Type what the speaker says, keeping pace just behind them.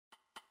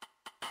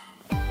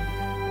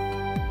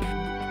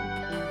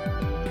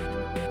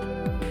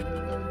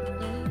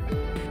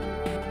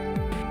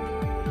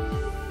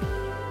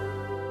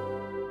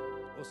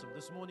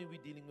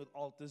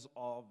altars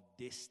of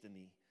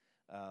destiny.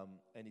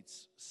 And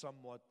it's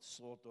somewhat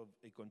sort of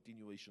a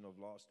continuation of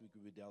last week.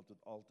 We dealt with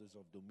altars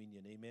of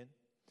dominion. Amen.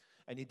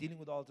 And in dealing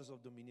with altars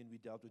of dominion, we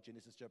dealt with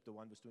Genesis chapter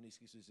 1, verse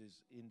 26. It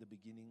says, in the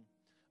beginning,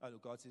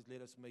 God says,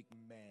 let us make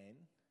man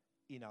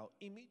in our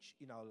image,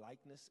 in our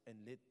likeness, and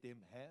let them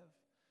have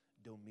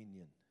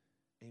dominion.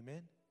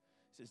 Amen.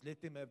 It says,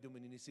 let them have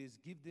dominion. He says,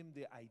 give them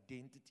their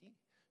identity.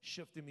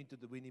 Shift them into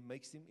when he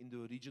makes him in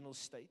the original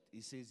state.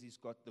 He says he's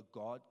got the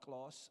God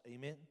class.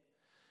 Amen.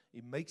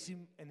 He makes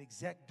him an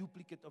exact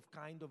duplicate of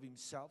kind of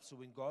himself. So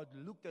when God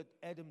looked at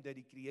Adam that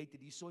he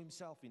created, he saw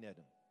himself in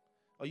Adam.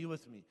 Are you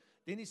with me?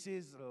 Then he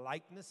says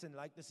likeness, and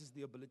likeness is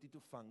the ability to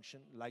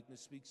function.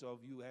 Likeness speaks of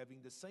you having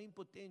the same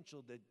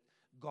potential that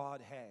God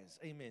has.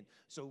 Amen.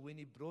 So when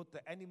he brought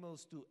the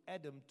animals to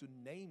Adam to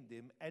name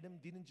them, Adam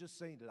didn't just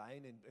say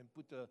lion and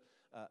put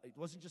it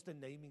wasn't just a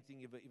naming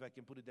thing, if I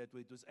can put it that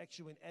way. It was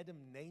actually when Adam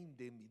named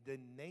them, the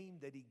name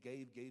that he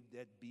gave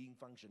that being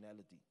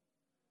functionality.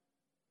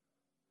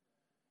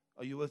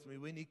 Are you with me?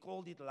 When he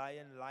called it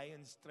lion,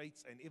 lion's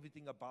traits and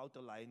everything about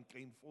a lion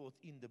came forth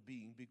in the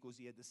being because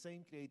he had the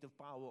same creative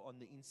power on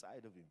the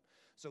inside of him.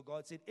 So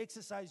God said,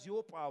 exercise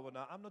your power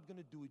now. I'm not going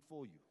to do it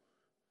for you.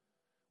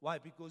 Why?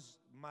 Because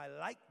my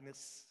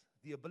likeness,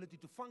 the ability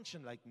to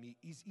function like me,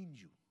 is in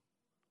you.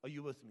 Are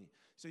you with me?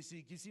 So you see,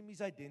 he gives him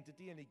his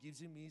identity and he gives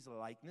him his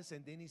likeness.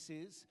 And then he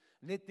says,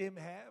 let them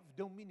have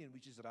dominion,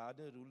 which is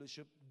rather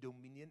rulership,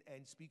 dominion,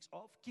 and speaks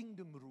of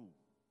kingdom rule.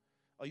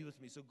 Are you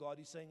with me? So God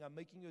is saying, I'm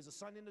making you as a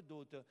son and a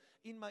daughter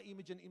in my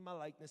image and in my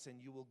likeness,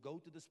 and you will go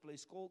to this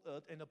place called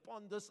earth, and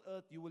upon this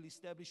earth you will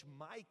establish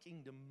my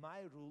kingdom, my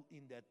rule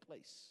in that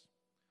place.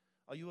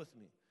 Are you with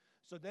me?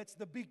 So that's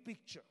the big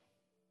picture.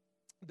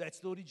 That's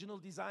the original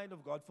design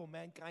of God for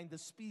mankind, the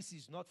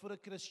species, not for a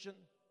Christian.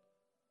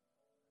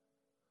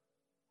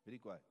 Very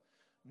quiet.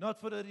 Not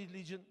for a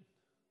religion.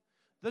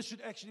 This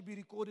should actually be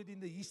recorded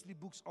in the history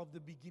books of the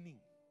beginning.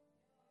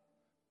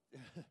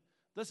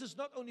 This is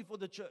not only for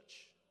the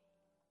church.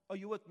 Are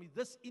you with me?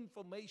 This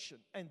information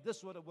and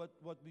this what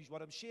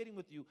I'm sharing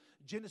with you,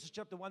 Genesis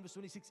chapter 1 verse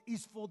 26,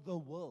 is for the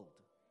world.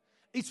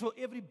 It's for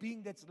every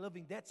being that's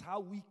living. That's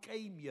how we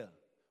came here.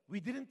 We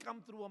didn't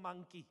come through a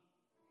monkey.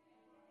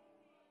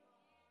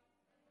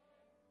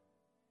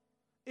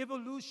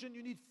 Evolution,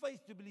 you need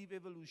faith to believe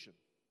evolution.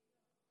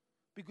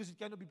 Because it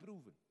cannot be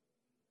proven.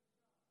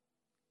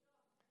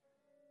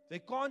 They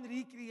can't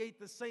recreate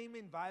the same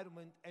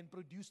environment and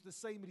produce the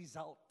same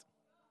result.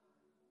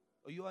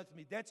 Are you with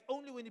me? That's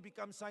only when it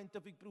becomes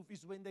scientific proof,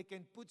 is when they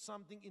can put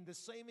something in the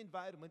same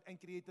environment and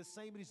create the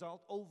same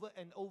result over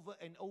and over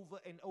and over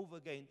and over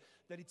again,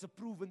 that it's a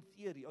proven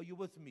theory. Are you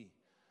with me?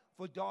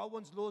 For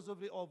Darwin's laws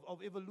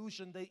of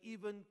evolution, they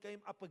even came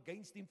up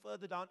against him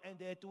further down, and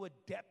they had to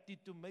adapt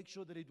it to make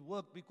sure that it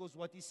worked, because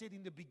what he said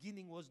in the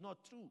beginning was not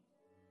true.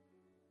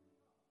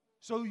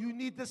 So you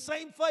need the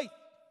same faith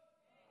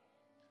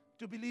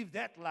to believe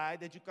that lie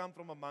that you come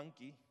from a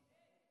monkey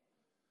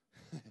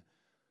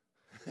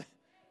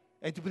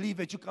and to believe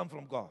that you come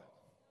from God.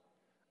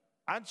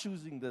 I'm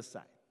choosing this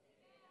side.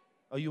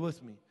 Are you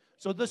with me?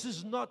 So this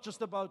is not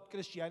just about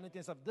Christianity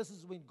and stuff. This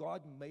is when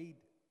God made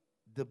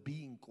the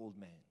being called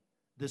man,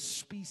 the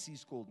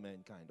species called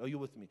mankind. Are you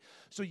with me?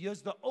 So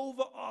here's the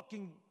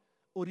overarching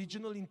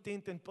original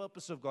intent and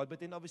purpose of God. But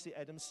then obviously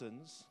Adam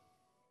sins.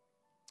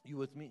 You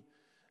with me?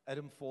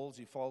 Adam falls,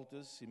 he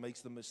falters, he makes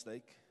the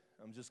mistake.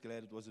 I'm just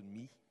glad it wasn't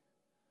me.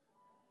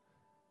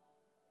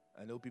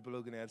 I know people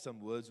are going to have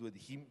some words with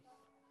him.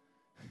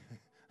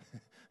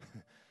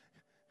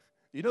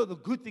 You know, the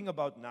good thing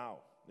about now,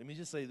 let me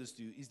just say this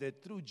to you, is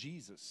that through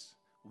Jesus,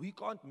 we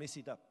can't mess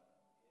it up.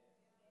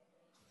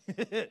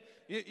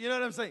 You know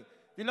what I'm saying?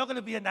 There's not going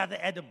to be another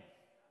Adam,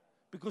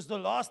 because the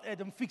last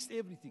Adam fixed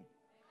everything.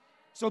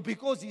 So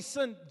because he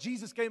sinned,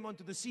 Jesus came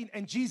onto the scene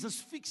and Jesus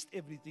fixed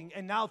everything.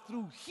 And now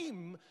through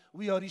him,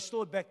 we are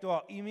restored back to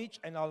our image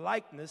and our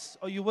likeness.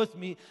 Are you with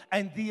me?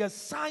 And the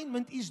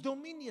assignment is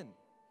dominion.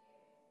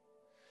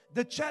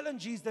 The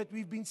challenge is that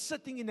we've been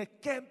sitting in a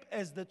camp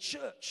as the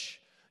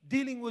church,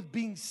 dealing with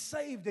being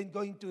saved and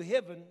going to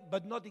heaven,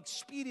 but not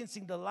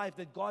experiencing the life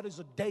that God has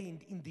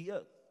ordained in the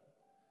earth.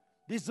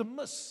 There's a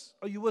miss.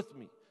 Are you with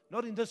me?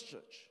 Not in this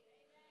church.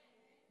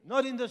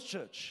 Not in this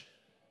church.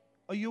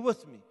 Are you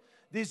with me?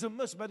 There's a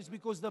miss, but it's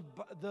because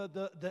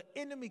the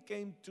enemy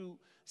came to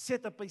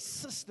set up a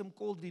system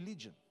called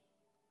religion.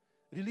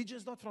 Religion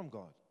is not from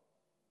God.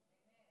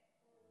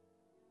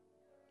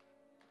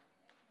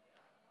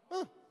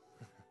 Huh?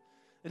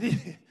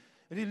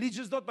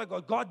 Religion is not by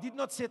God. God did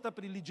not set up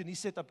religion. He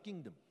set up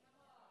kingdom.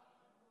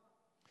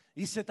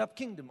 He set up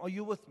kingdom. Are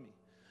you with me?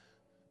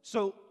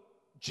 So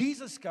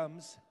Jesus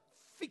comes,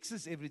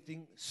 fixes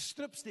everything,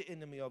 strips the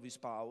enemy of his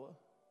power,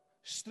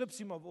 strips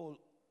him of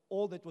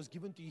all that was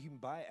given to him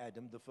by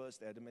Adam, the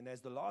first Adam, and as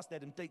the last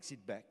Adam takes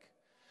it back.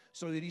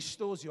 So he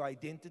restores your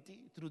identity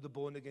through the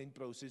born-again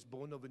process,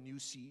 born of a new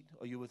seed.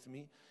 Are you with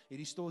me? He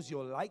restores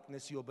your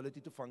likeness, your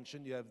ability to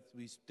function.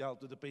 We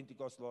dealt with the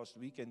Pentecost last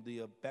week and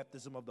the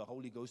baptism of the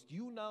Holy Ghost.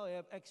 You now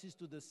have access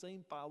to the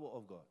same power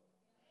of God.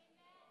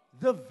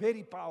 The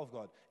very power of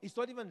God. It's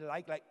not even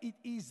like it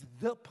is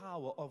the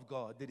power of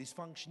God that is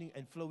functioning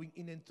and flowing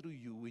in and through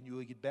you when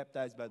you get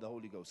baptized by the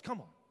Holy Ghost. Come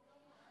on.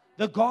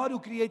 The God who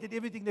created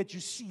everything that you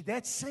see,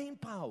 that same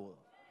power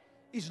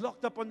is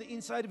locked up on the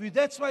inside of you.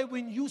 That's why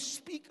when you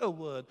speak a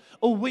word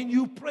or when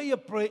you pray a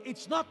prayer,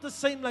 it's not the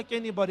same like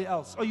anybody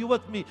else. Are you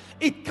with me?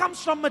 It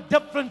comes from a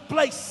different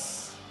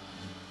place.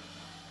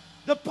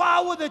 The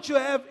power that you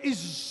have is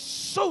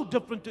so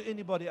different to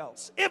anybody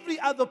else. Every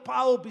other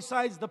power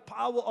besides the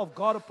power of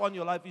God upon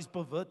your life is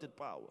perverted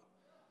power.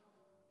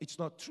 It's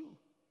not true.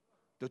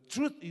 The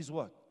truth is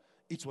what?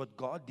 It's what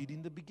God did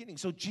in the beginning.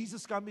 So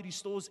Jesus comes and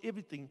restores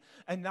everything.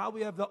 And now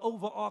we have the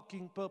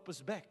overarching purpose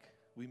back.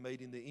 We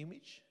made in the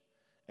image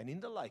and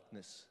in the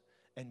likeness.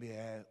 And we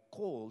are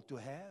called to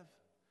have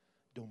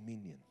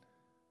dominion.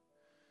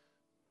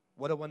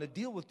 What I want to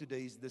deal with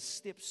today is the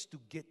steps to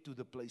get to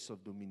the place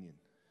of dominion.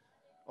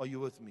 Are you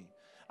with me?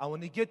 I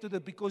want to get to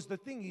that because the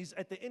thing is,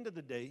 at the end of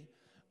the day,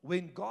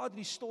 when God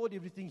restored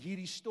everything, He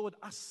restored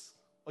us.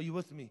 Are you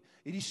with me?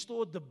 He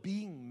restored the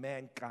being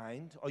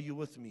mankind. Are you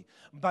with me?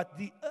 But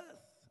the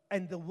earth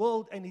and the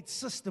world and its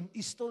system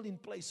is still in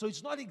place. So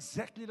it's not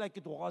exactly like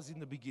it was in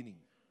the beginning.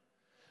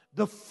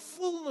 The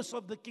fullness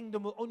of the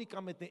kingdom will only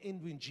come at the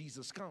end when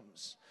Jesus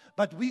comes.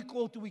 But we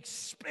call to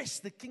express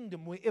the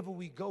kingdom wherever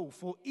we go,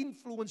 for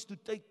influence to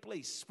take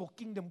place, for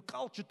kingdom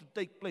culture to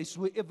take place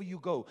wherever you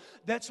go.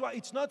 That's why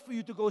it's not for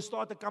you to go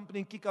start a company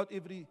and kick out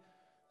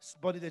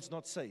everybody that's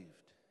not saved.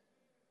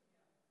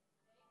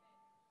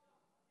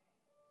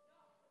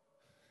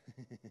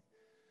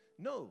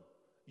 No,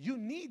 you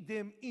need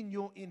them in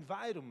your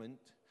environment,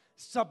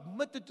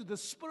 submitted to the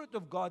Spirit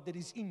of God that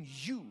is in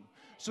you,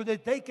 so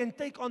that they can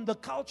take on the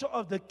culture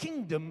of the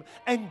kingdom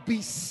and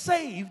be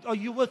saved, are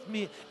you with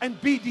me, and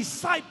be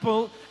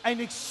discipled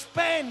and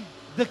expand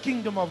the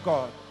kingdom of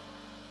God.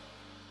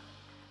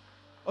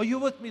 Are you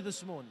with me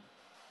this morning?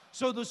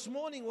 So this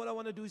morning what I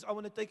want to do is I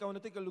want to take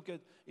a look at,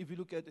 if you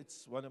look at,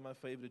 it's one of my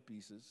favorite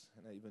pieces,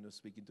 and I even was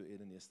speaking to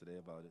Aaron yesterday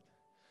about it.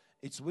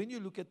 It's when you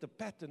look at the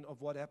pattern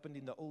of what happened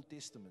in the Old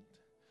Testament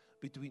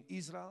between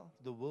Israel,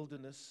 the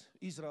wilderness,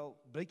 Israel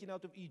breaking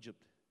out of Egypt,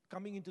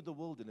 coming into the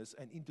wilderness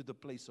and into the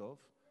place of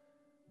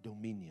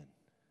dominion.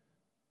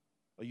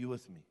 Are you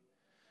with me?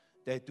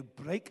 They had to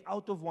break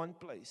out of one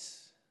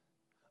place,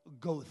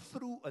 go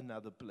through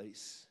another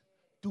place,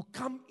 to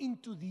come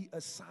into the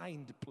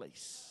assigned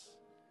place.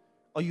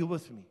 Are you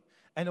with me?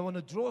 And I want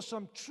to draw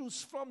some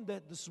truths from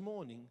that this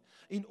morning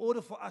in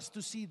order for us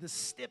to see the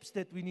steps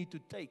that we need to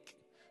take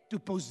to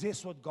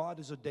possess what God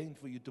has ordained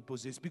for you to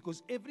possess.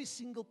 Because every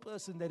single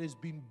person that has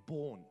been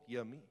born,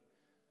 hear me,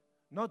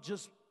 not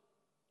just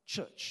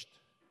churched,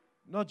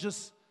 not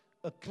just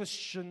a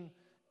Christian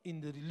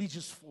in the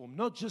religious form,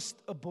 not just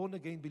a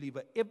born-again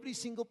believer, every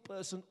single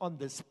person on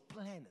this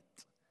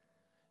planet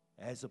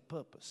has a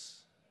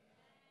purpose.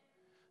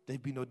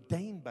 They've been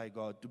ordained by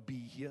God to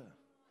be here.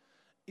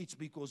 It's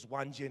because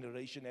one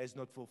generation has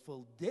not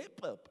fulfilled their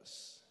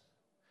purpose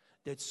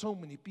that so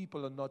many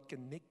people are not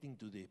connecting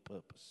to their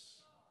purpose.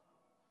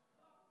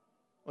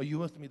 Are you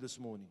with me this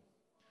morning?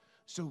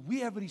 So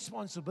we have a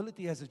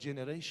responsibility as a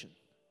generation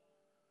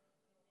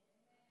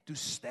to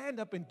stand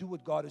up and do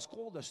what God has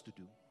called us to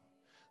do,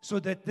 so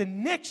that the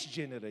next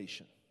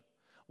generation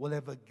will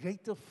have a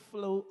greater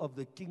flow of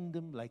the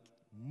kingdom like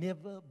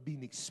never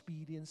been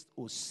experienced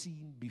or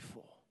seen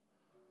before.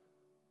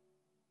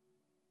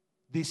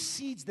 There's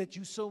seeds that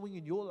you're sowing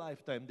in your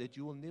lifetime that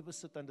you will never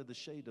sit under the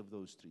shade of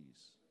those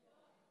trees.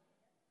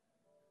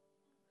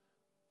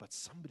 But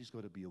somebody's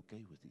got to be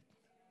okay with it,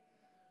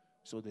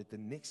 so that the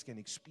next can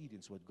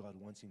experience what God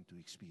wants him to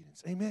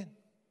experience. Amen.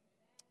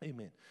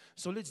 Amen.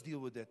 So let's deal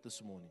with that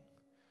this morning.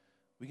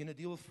 We're going to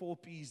deal with 4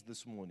 P's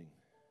this morning: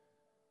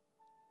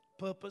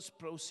 purpose,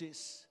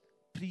 process,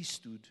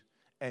 priesthood,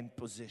 and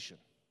possession.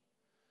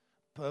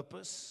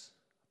 Purpose,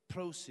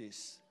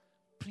 process,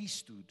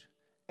 priesthood,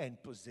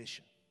 and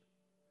possession.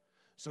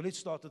 So let's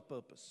start with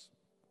purpose.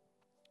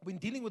 When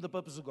dealing with the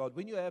purpose of God,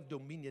 when you have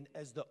dominion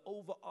as the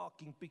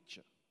overarching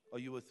picture, are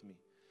you with me?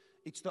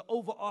 It's the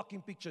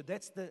overarching picture.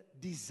 That's the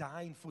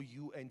design for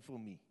you and for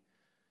me.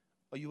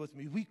 Are you with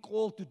me? We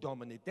call to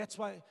dominate. That's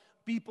why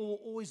people will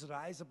always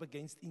rise up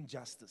against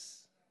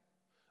injustice.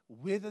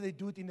 Whether they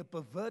do it in a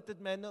perverted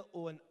manner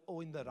or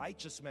in the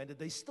righteous manner,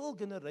 they're still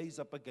going to raise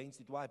up against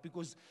it. Why?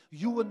 Because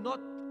you were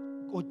not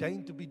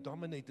ordained to be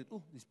dominated.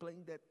 Oh, he's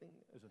playing that thing.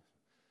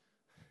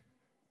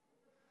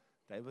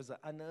 That was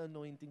an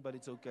anointing, but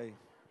it's okay.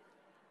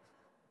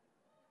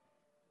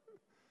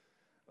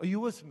 Are you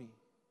with me?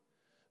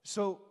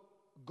 So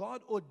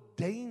God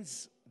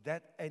ordains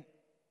that and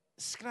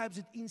scribes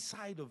it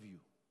inside of you.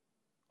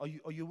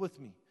 Are you with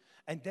me?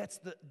 And that's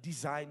the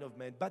design of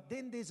man. But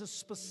then there's a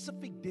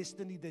specific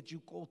destiny that you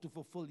call to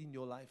fulfill in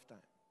your lifetime.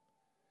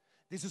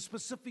 There's a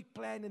specific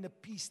plan and a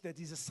piece that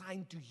is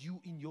assigned to you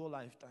in your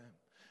lifetime.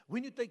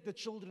 When you take the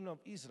children of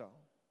Israel,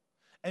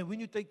 and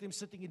when you take them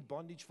sitting in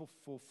bondage for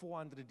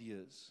 400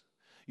 years,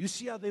 you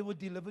see how they were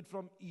delivered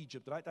from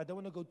Egypt, right? I don't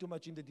want to go too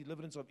much in the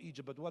deliverance of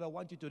Egypt, but what I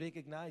want you to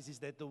recognize is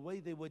that the way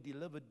they were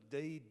delivered,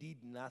 they did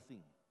nothing.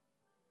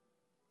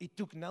 It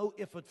took no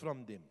effort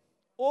from them.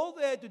 All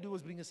they had to do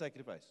was bring a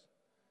sacrifice.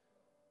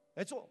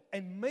 That's all.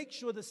 And make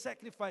sure the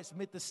sacrifice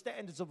met the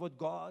standards of what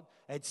God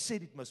had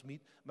said it must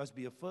meet. Must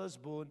be a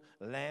firstborn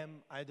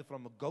lamb, either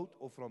from a goat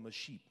or from a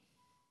sheep.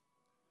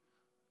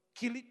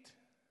 Kill it,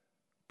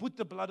 put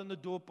the blood on the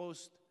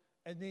doorpost,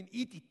 and then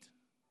eat it.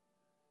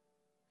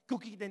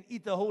 Cook it and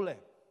eat the whole lamb.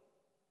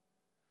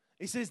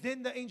 It says,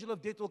 then the angel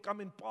of death will come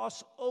and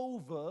pass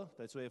over.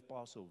 That's why you have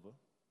Passover.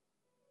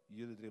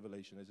 You hear the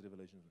Revelation, that's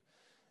Revelation.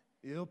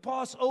 He'll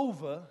pass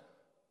over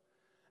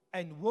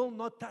and will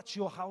not touch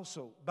your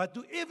household. But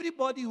to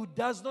everybody who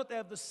does not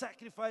have the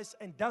sacrifice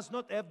and does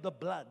not have the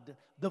blood,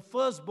 the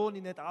firstborn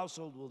in that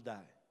household will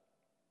die.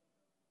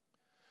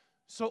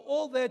 So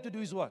all they had to do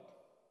is what?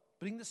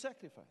 Bring the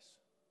sacrifice.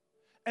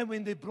 And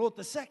when they brought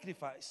the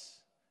sacrifice,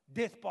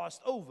 death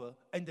passed over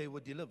and they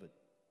were delivered.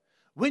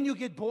 When you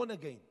get born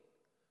again,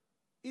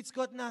 it's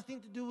got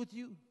nothing to do with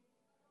you.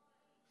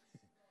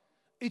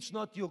 It's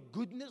not your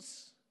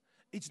goodness.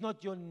 It's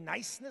not your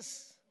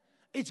niceness.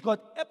 It's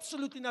got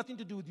absolutely nothing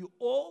to do with you.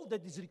 All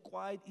that is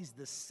required is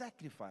the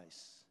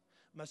sacrifice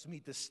must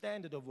meet the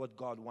standard of what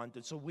God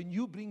wanted. So when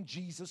you bring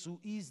Jesus, who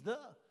is the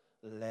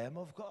Lamb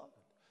of God,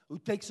 who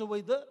takes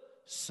away the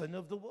sin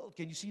of the world.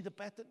 Can you see the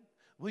pattern?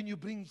 When you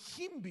bring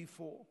Him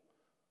before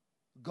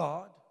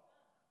God,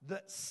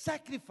 the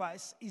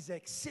sacrifice is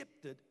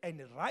accepted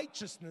and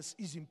righteousness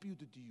is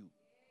imputed to you.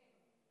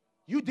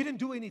 You didn't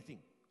do anything.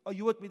 Are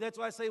you with me? That's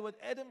why I say with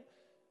Adam,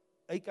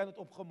 hy kan het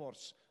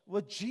opgemors.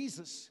 With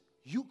Jesus,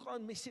 you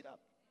can't mess it up.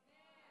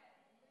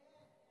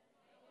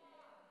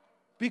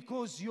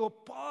 Because your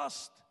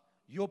past,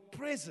 your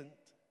present,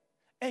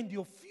 and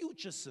your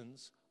future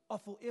sins are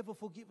forever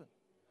forgiven.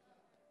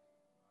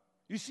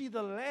 You see,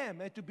 the lamb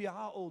had to be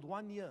how old?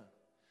 1 year.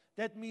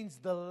 That means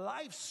the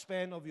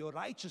lifespan of your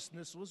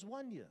righteousness was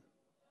 1 year.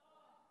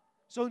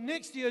 So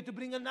next year to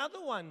bring another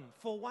one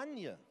for 1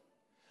 year.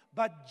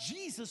 But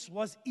Jesus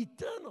was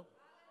eternal.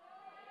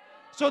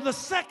 So the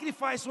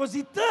sacrifice was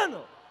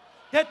eternal.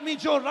 That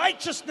means your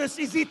righteousness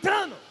is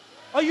eternal.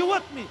 Are you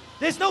with me?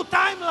 There's no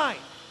timeline.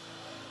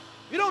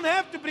 You don't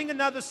have to bring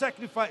another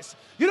sacrifice.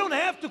 You don't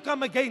have to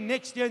come again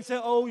next year and say,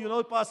 oh, you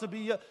know, Pastor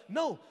B here.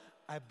 No,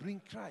 I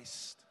bring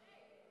Christ.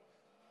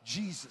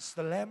 Jesus,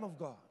 the Lamb of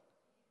God.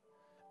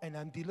 And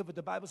I'm delivered.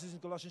 The Bible says in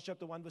Colossians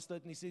chapter 1 verse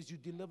 13, it says, you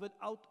delivered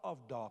out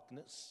of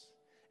darkness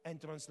and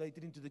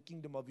translated into the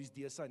kingdom of His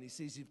dear Son. He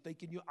says, He's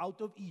taken you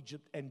out of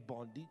Egypt and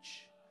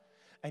bondage,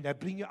 and I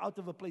bring you out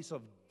of a place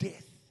of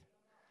death,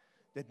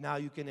 that now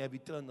you can have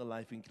eternal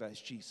life in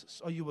Christ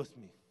Jesus. Are you with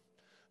me?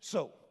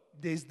 So,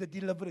 there's the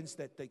deliverance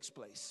that takes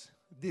place.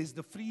 There's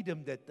the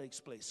freedom that takes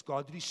place.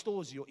 God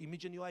restores your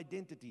image and your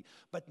identity.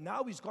 But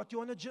now He's got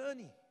you on a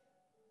journey.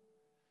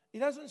 It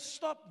doesn't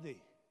stop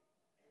there.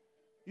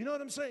 You know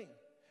what I'm saying?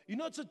 You're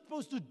not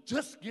supposed to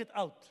just get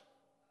out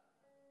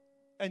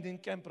and then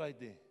camp right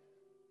there.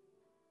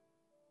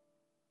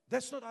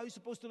 That's not how you're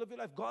supposed to live your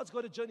life. God's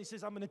got a journey. He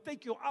says, I'm going to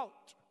take you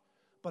out,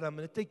 but I'm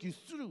going to take you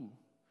through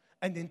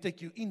and then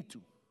take you into.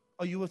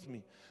 Are you with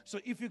me? So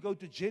if you go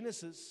to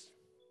Genesis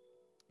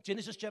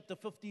chapter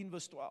 15,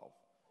 verse 12.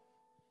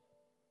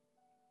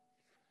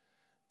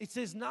 It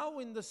says, now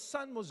when the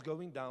sun was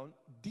going down,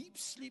 deep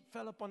sleep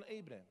fell upon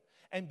Abraham.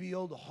 And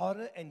behold,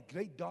 horror and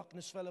great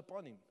darkness fell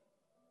upon him.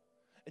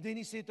 And then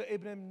he said to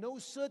Abraham, know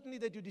certainly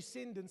that your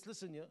descendants,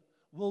 listen here,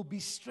 will be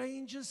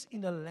strangers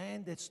in a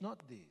land that's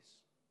not theirs.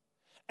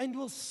 And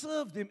will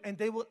serve them, and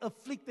they will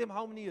afflict them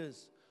how many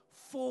years?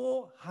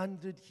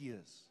 400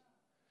 years.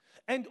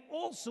 And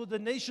also the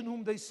nation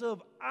whom they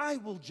serve, I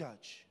will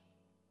judge.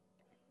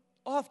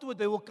 Afterward,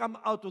 they will come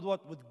out with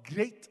what? With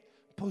great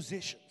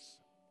possessions.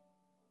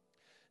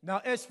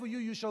 Now, as for you,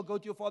 you shall go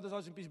to your father's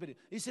house in peace.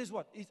 He says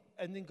what?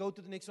 And then go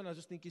to the next one. I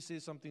just think he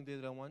says something there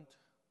that I want.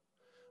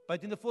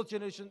 But in the fourth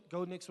generation,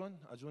 go next one.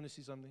 I just want to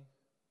see something.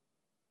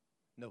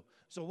 No.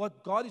 So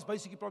what God is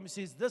basically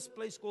promising is this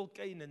place called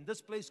Canaan,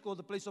 this place called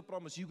the place of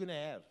promise, you're going to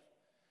have.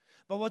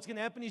 But what's going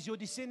to happen is your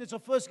descendants are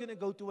first going to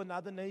go to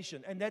another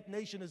nation, and that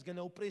nation is going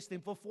to oppress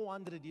them for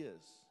 400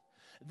 years.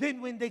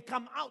 Then when they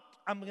come out,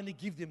 I'm going to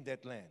give them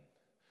that land.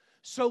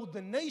 So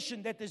the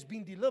nation that has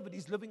been delivered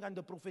is living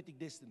under prophetic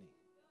destiny.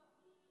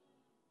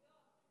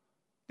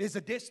 There's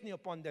a destiny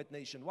upon that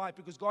nation. Why?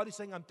 Because God is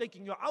saying, I'm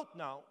taking you out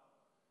now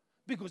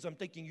because I'm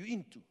taking you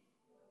into.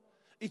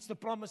 It's the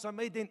promise I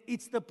made then.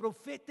 It's the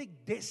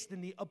prophetic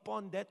destiny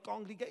upon that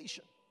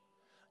congregation.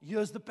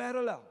 Here's the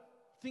parallel.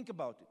 Think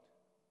about it.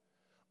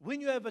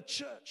 When you have a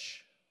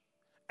church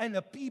and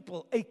a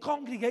people, a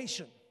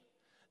congregation,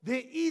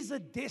 there is a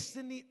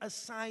destiny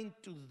assigned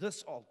to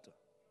this altar.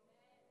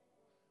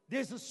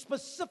 There's a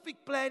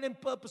specific plan and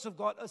purpose of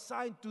God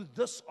assigned to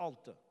this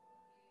altar.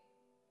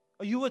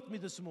 Are you with me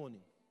this morning?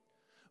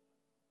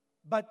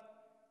 But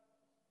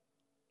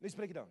let's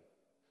break it down.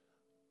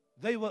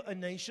 They were a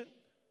nation.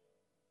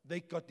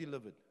 They got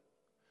delivered.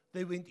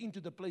 They went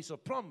into the place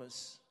of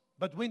promise.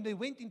 But when they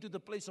went into the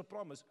place of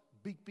promise,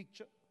 big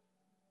picture,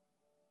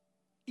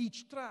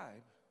 each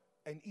tribe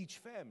and each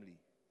family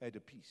had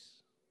a piece.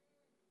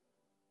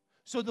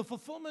 So the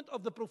fulfillment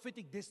of the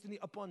prophetic destiny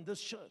upon this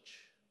church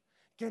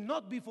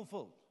cannot be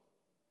fulfilled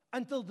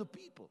until the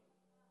people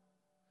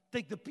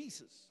take the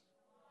pieces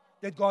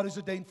that God has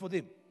ordained for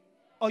them.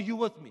 Are you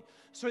with me?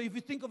 So if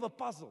you think of a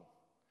puzzle,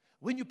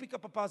 when you pick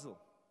up a puzzle,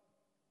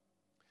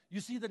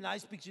 you see the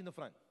nice picture in the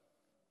front.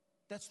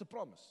 That's the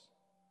promise.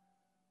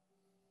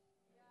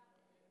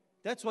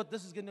 That's what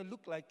this is going to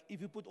look like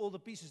if you put all the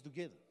pieces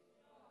together.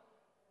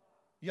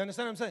 You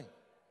understand what I'm saying?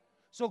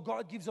 So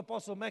God gives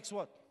Apostle Max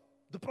what?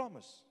 The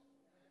promise.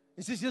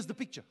 He says, here's the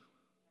picture.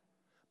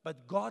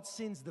 But God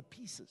sends the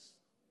pieces.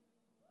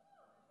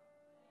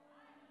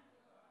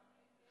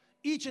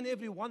 Each and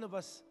every one of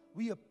us,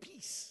 we are a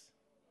piece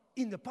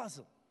in the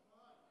puzzle.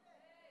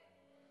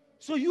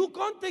 So you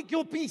can't take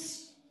your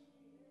piece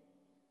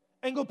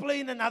and go play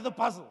in another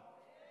puzzle.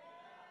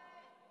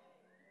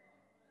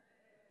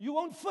 You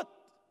won't fit.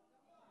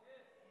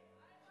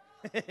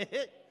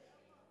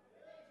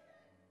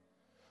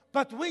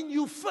 But when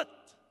you fit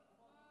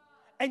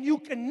and you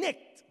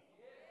connect,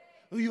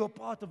 you are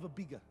part of a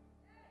bigger.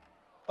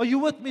 Are you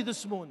with me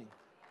this morning?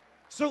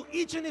 So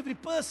each and every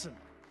person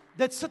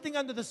that's sitting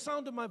under the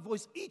sound of my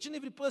voice, each and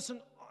every person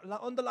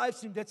on the live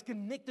stream that's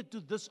connected to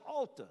this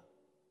altar,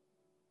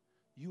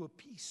 you are a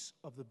piece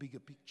of the bigger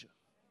picture.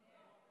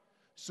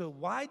 So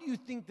why do you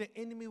think the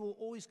enemy will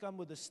always come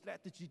with a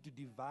strategy to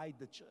divide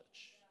the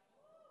church?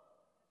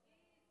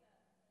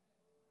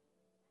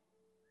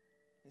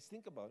 Let's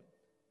think about it.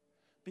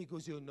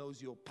 Because he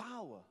knows your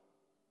power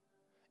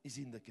is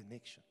in the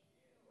connection.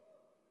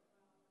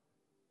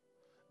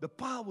 The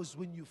power is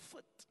when you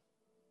fit.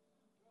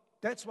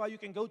 That's why you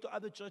can go to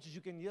other churches,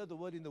 you can hear the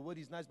word, and the word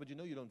is nice, but you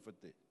know you don't fit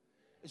there.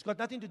 It's got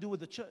nothing to do with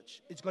the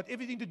church. It's got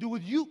everything to do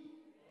with you.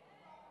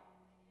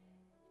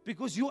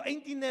 Because you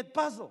ain't in that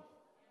puzzle.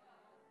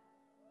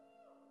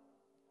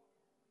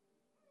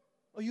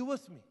 Are you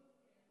with me?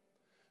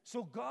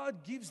 So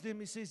God gives them,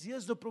 He says,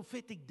 here's the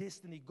prophetic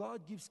destiny.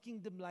 God gives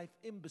Kingdom Life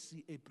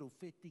Embassy a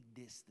prophetic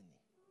destiny.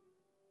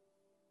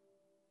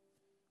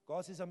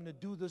 God says, I'm going to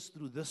do this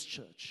through this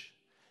church.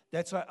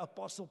 That's why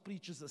Apostle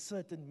preaches a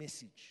certain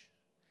message.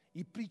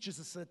 He preaches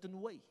a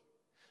certain way.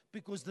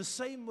 Because the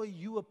same way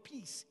you are a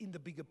piece in the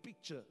bigger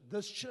picture,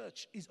 this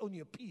church is only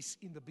a piece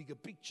in the bigger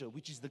picture,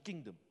 which is the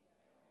kingdom.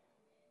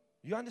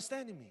 You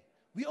understanding me?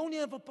 We only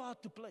have a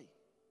part to play.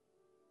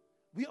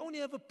 We only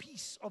have a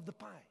piece of the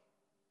pie.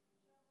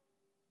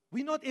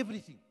 We're not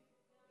everything.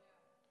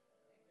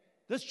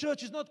 This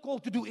church is not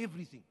called to do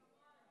everything.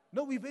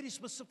 No, we're very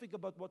specific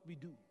about what we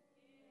do.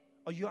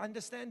 Are you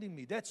understanding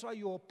me? That's why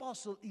your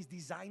apostle is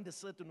designed a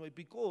certain way,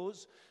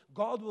 because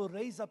God will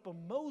raise up a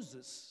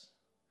Moses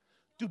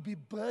to be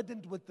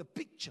burdened with the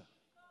picture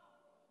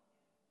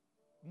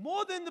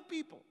more than the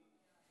people.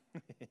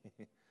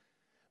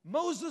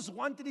 Moses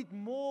wanted it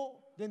more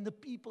than the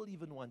people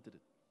even wanted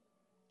it,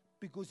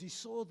 because he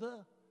saw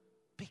the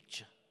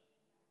picture.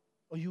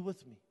 Are you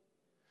with me?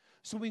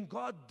 So when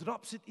God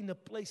drops it in a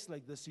place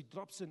like this, He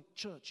drops in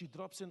church, He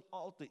drops an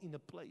altar in a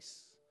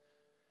place,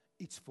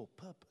 it's for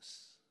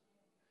purpose.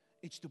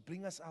 It's to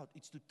bring us out,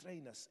 it's to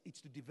train us,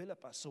 it's to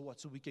develop us. So what?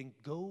 So we can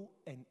go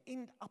and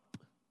end up.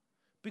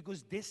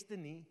 Because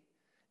destiny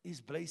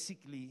is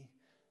basically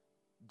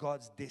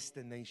God's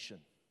destination.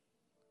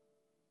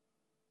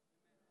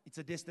 It's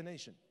a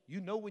destination.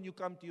 You know when you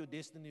come to your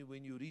destiny,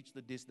 when you reach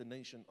the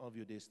destination of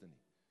your destiny.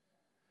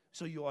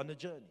 So you're on a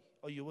journey.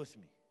 Are you with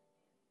me?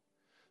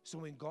 So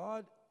when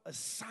God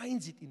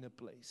assigns it in a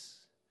place,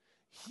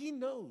 He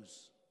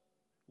knows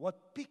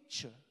what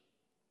picture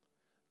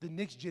the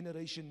next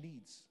generation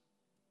needs.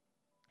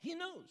 He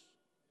knows.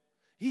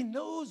 He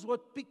knows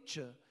what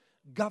picture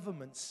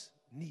governments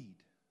need.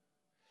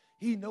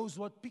 He knows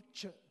what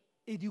picture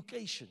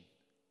education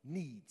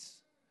needs.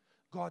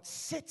 God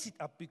sets it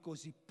up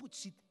because He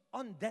puts it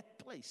on that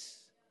place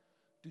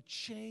to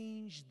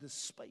change the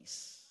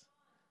space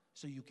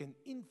so you can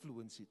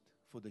influence it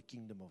for the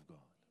kingdom of God.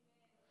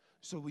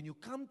 So when you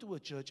come to a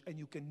church and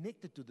you're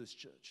connected to this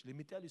church, let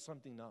me tell you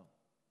something now.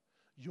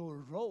 Your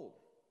role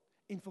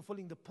in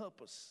fulfilling the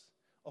purpose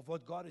of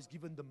what God has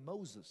given the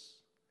Moses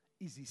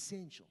is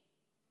essential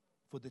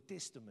for the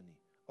testimony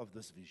of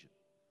this vision.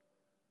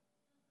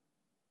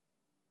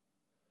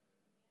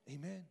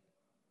 Amen.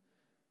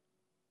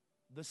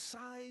 The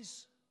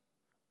size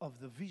of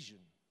the vision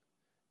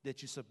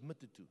that you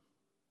submitted to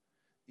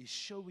is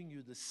showing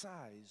you the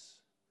size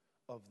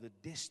of the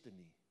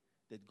destiny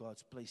that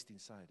God's placed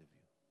inside of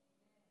you.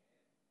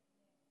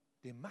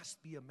 There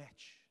must be a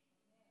match.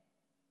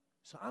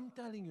 So I'm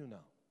telling you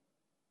now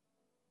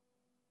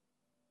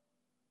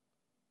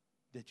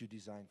that you're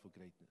designed for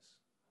greatness.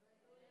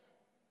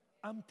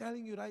 I'm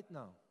telling you right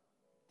now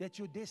that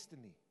your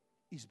destiny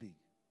is big.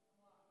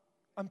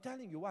 I'm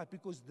telling you why?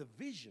 Because the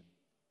vision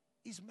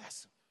is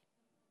massive.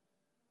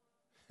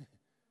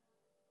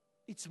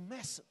 It's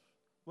massive.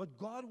 What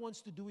God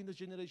wants to do in this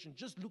generation,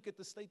 just look at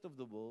the state of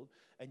the world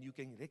and you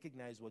can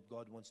recognize what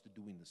God wants to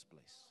do in this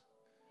place.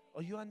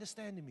 Are you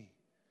understanding me?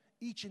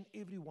 Each and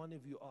every one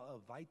of you are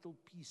a vital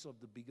piece of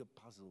the bigger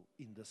puzzle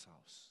in this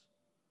house.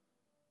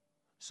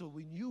 So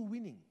when you're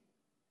winning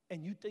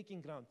and you're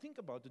taking ground, think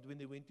about it when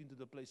they went into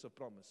the place of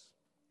promise.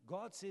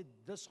 God said,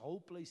 this whole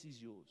place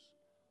is yours.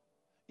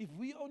 If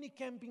we're only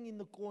camping in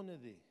the corner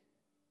there,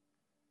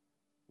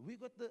 we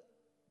got the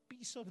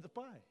piece of the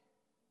pie.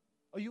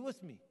 Are you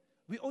with me?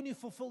 We only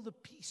fulfill the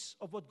piece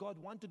of what God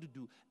wanted to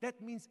do.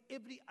 That means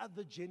every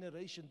other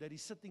generation that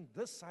is sitting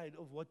this side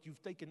of what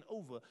you've taken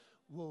over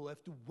will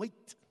have to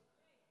wait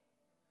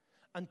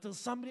until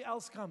somebody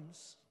else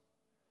comes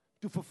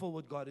to fulfill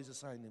what God has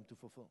assigned them to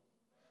fulfill.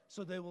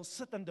 So they will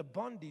sit under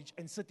bondage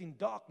and sit in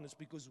darkness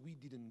because we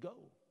didn't go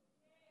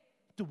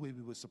to where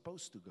we were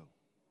supposed to go.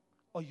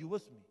 Are you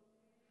with me?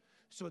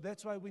 So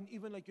that's why when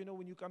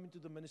you come into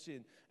the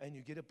ministry and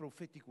you get a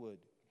prophetic word,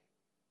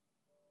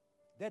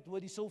 that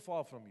word is so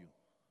far from you.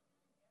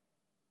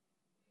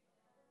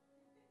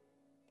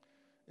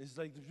 It's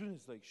like,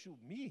 shoot,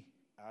 me?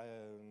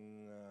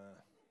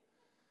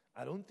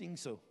 I don't think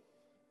so.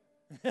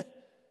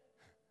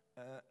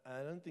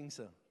 I don't think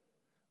so.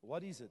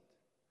 What is it?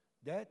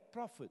 That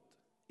prophet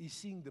is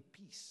seeing the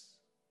piece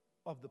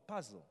of the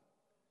puzzle,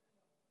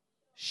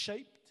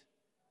 shaped,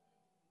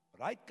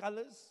 right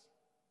colors,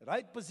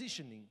 right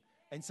positioning,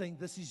 and saying,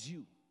 this is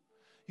you.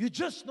 You're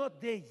just not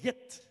there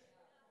yet.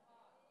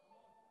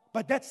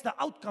 But that's the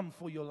outcome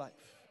for your life.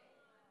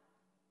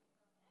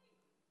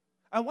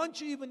 I want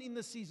you, even in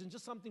the season,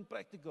 just something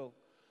practical.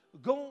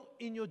 Go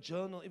in your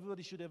journal.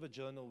 Everybody should have a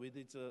journal, whether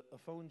it's a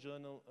phone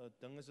journal,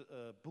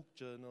 a book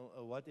journal,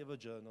 a whatever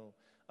journal,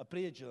 a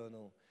prayer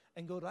journal,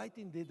 and go write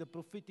in there the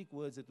prophetic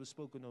words that were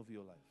spoken over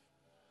your life.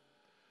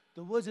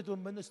 The words that were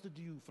ministered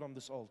to you from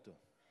this altar.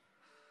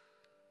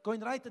 Go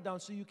and write it down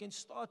so you can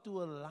start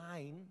to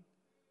align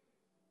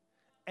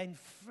and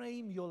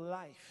frame your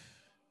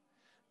life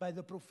by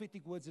the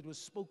prophetic words that were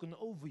spoken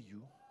over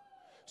you,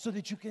 so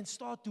that you can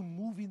start to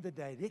move in the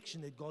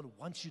direction that God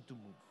wants you to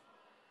move.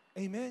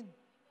 Amen?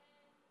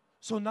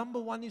 So number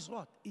one is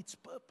what? It's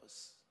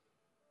purpose.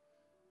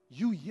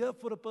 You here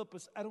for a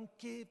purpose. I don't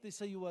care if they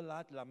say you were a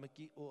lot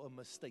lamaki or a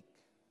mistake.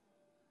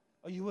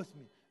 Are you with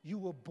me? You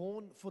were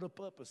born for a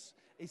purpose.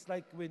 It's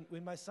like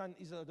when my son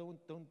Israel,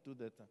 don't do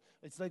that.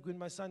 It's like when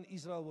my son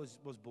Israel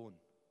was born.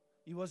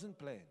 He wasn't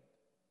planned.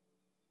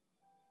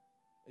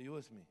 Are you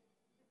with me?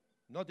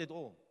 Not at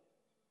all.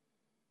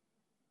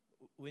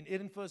 When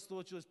Erin first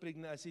thought she was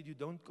pregnant, I said, you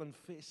don't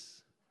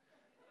confess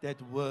that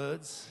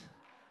words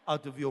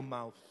out of your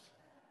mouth.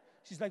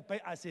 She's like,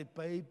 babe. I said,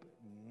 babe,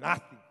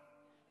 nothing.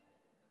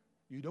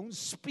 You don't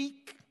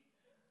speak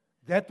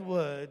that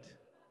word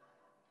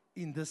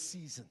in this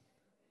season.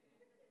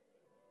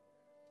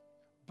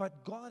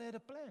 But God had a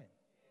plan.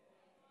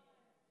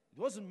 It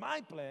wasn't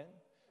my plan.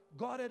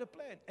 God had a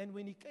plan. And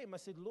when he came, I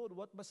said, Lord,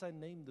 what must I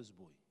name this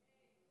boy?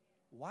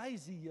 Why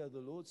is he here? The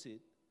Lord said,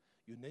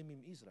 you name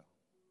him Israel.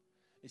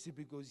 He said,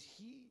 because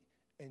he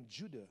and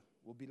Judah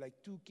will be like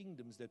two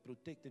kingdoms that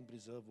protect and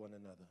preserve one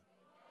another.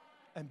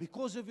 And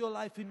because of your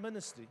life in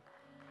ministry,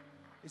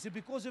 he said,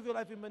 because of your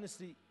life in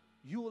ministry,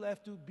 you will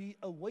have to be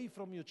away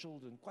from your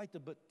children quite a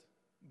bit,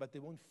 but they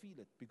won't feel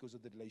it because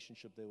of the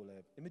relationship they will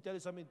have. Let me tell you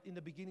something, in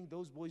the beginning,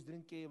 those boys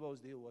didn't care if I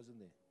was there or wasn't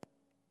there.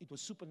 It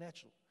was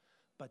supernatural.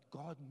 But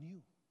God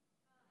knew.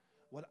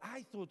 What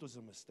I thought was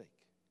a mistake,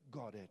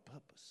 God had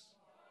purpose.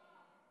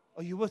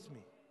 Are you with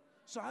me?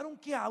 So I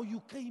don't care how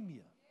you came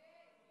here.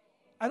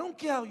 I don't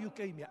care how you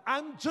came here.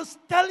 I'm just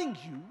telling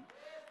you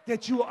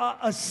that you are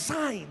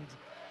assigned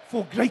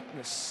for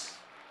greatness.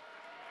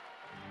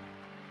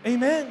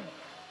 Amen.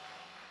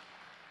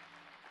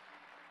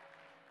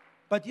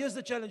 But here's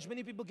the challenge.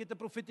 Many people get the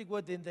prophetic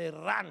word and they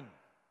run.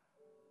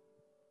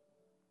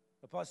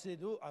 The pastor said,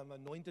 oh, I'm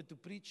anointed to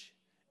preach.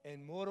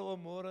 En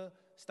môre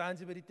staan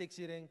jy by die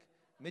taxi rank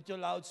met jou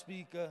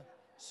loudspeaker,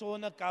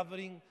 sonder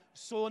covering,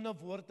 sonder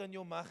woord in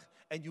jou mag,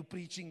 and you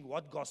preaching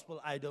what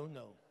gospel? I don't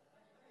know.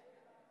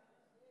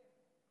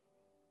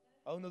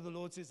 Oh no, the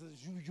Lord says,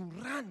 you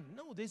run.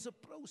 No, there's a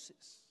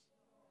process.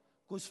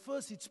 Because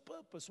first it's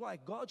purpose. Why?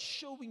 God's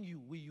showing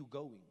you where you're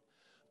going.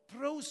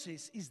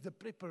 Process is the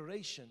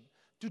preparation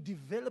to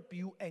develop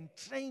you and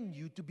train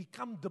you to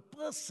become the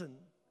person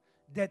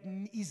that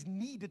is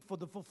needed for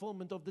the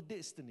fulfillment of the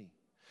destiny.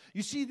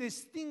 You see, there's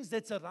things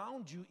that's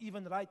around you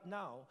even right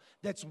now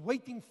that's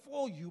waiting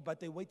for you, but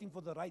they're waiting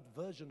for the right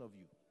version of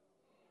you.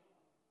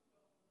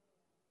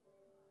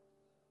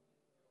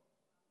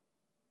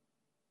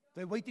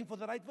 They're waiting for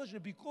the right version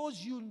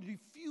because you're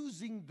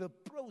refusing the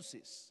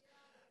process.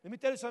 Let me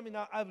tell you something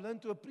now. I've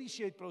learned to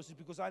appreciate process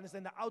because I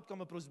understand the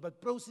outcome of process,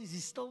 but process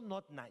is still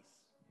not nice.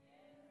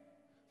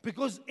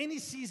 Because any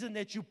season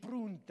that you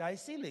prune, I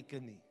say like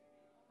any.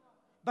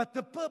 But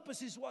the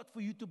purpose is what? For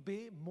you to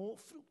bear more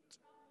fruit.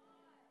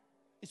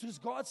 It's because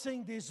God's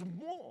saying there's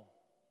more.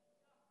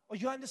 Are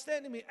you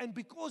understanding me? And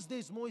because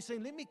there's more, He's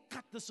saying, let me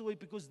cut this away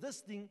because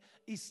this thing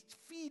is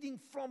feeding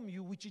from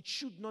you, which it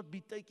should not be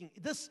taking.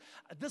 This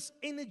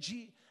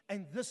energy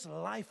and this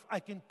life I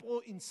can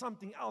pour in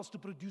something else to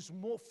produce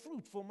more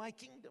fruit for my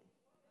kingdom.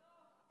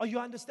 Are you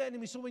understanding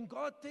me? So when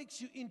God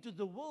takes you into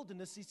the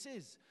wilderness, He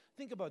says,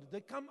 think about it. They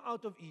come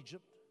out of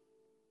Egypt,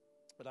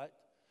 right?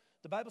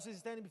 The Bible says,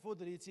 standing before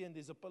the Red Sea and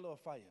there's a pillar of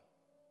fire.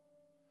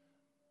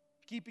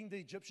 keeping the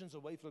Egyptians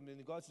away from them.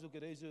 And God says,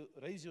 okay,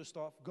 raise your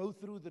staff, go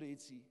through the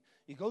Red Sea.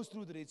 He goes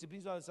through the Red Sea,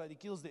 brings them outside, he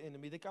kills the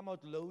enemy. They come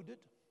out loaded.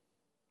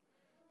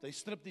 They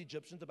strip the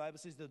Egyptians. The Bible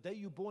says the day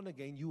you're born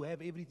again, you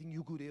have everything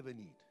you could ever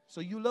need. So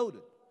you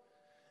loaded.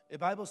 The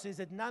Bible says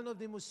that none of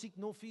them was sick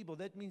nor feeble.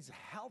 That means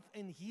health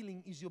and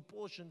healing is your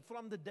portion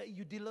from the day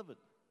you delivered.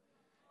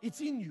 It's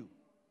in you.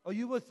 Are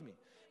you with me?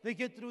 They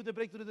get through, they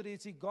break through the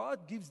Red Sea.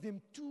 God gives them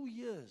 2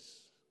 years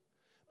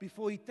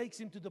before He takes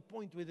them to the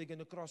point where they're going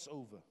to cross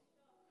over.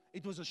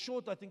 It was a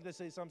short, I think they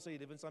say, some say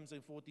 11, some say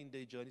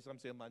 14-day journey, some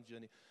say a month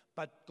journey.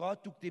 But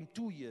God took them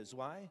 2 years.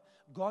 Why?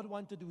 God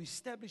wanted to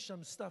establish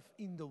some stuff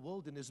in the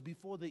wilderness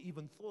before they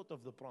even thought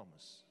of the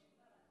promise.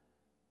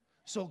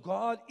 So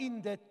God,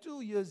 in that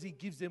 2 years, He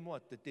gives them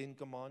what? The 10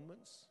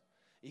 Commandments.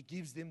 He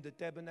gives them the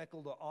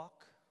tabernacle, the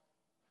ark.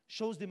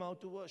 Shows them how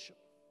to worship.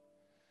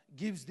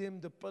 Gives them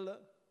the pillar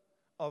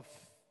of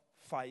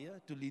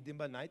fire to lead them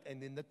by night,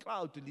 and then the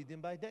cloud to lead them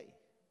by day.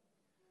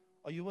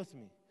 Are you with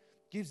me?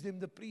 Gives them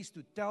the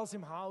priesthood, tells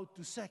them how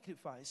to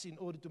sacrifice in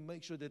order to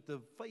make sure that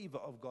the favor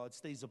of God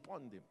stays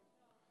upon them.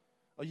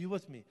 Are you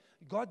with me?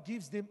 God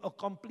gives them a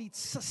complete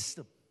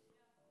system.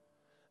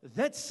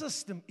 That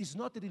system is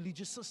not a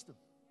religious system.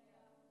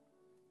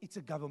 It's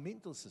a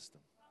governmental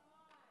system.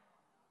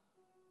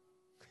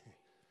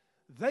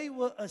 They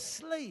were a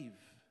slave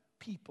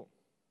people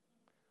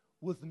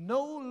with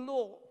no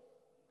law,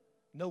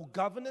 no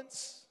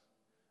governance,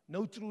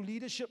 no true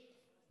leadership,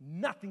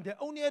 nothing. They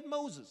only had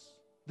Moses,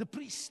 the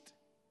priest.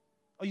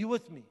 Are you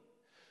with me?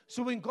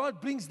 So when God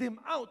brings them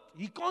out,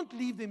 He can't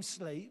leave them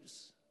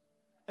slaves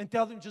and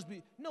tell them just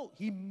be. No,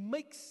 He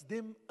makes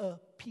them a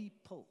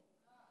people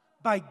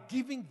by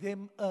giving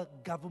them a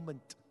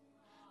government.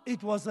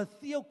 It was a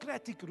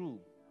theocratic rule,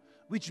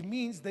 which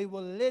means they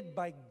were led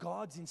by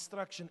God's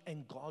instruction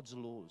and God's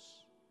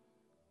laws.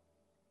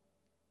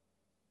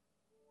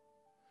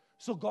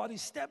 So God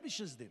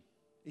establishes them.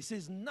 He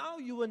says, now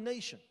you're a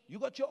nation. You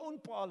got your own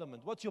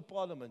parliament. What's your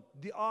parliament?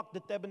 The ark,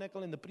 the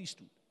tabernacle, and the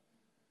priesthood.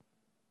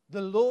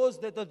 The laws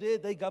that are there,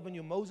 they govern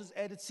you. Moses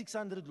added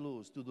 600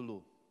 laws to the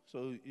law.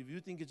 So if you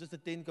think it's just the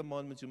 10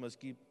 commandments you must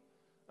keep,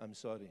 I'm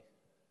sorry.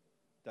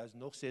 There's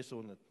no sense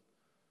on it.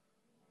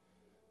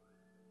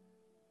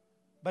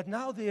 But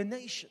now they're a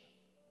nation.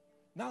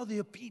 Now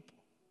they're a people.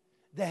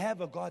 They have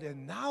a God,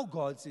 and now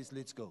God says,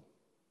 let's go.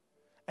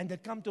 And they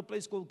come to a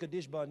place called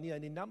Kadesh Barnea.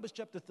 And in Numbers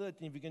chapter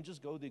 13, if we can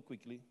just go there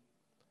quickly.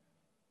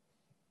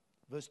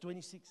 Verse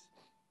 26.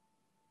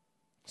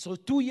 So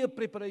 2-year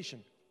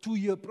preparation,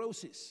 2-year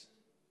process.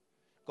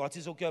 God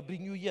says, okay, I'll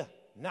bring you here.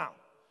 Now,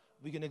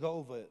 we're going to go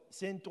over.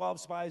 Send 12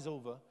 spies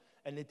over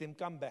and let them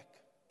come back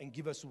and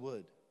give us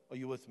word. Are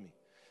you with me?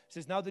 It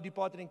says, now they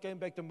departed and came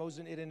back to Moses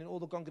and Aaron and all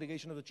the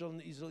congregation of the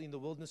children of Israel in the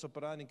wilderness of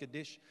Paran and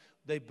Kadesh.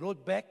 They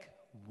brought back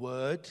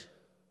word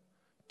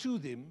to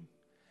them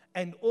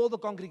and all the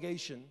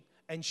congregation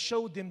and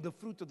showed them the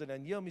fruit of the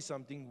land. Hear me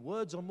something.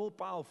 Words are more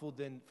powerful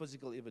than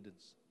physical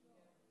evidence.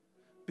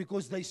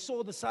 Because they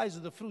saw the size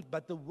of the fruit,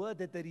 but the word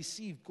that they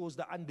received caused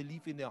the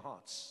unbelief in their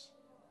hearts.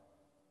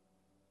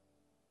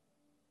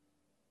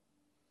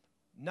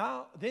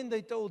 Now, then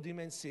they told him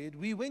and said,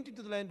 we went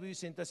into the land where you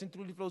sent us, and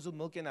truly flows with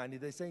milk and honey.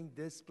 They're saying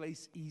this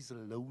place is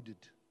loaded.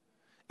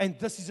 And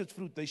this is its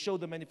fruit. They show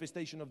the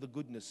manifestation of the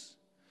goodness.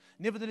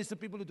 Nevertheless, the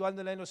people who dwell in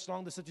the land are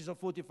strong. The cities are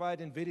fortified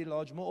and very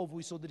large. Moreover,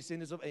 we saw the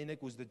descendants of Anak,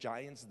 who's the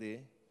giants there.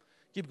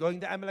 Keep going.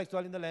 The Amalekites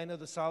dwell in the land of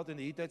the south, and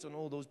the Hittites and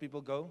all those people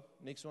go.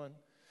 Next one.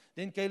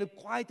 Then Caleb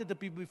quieted the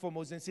people before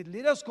Moses and said,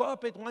 let us go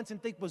up at once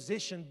and take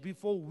possession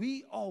before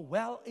we are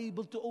well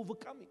able to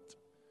overcome it.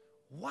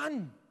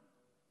 One.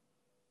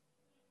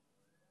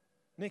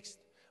 Next.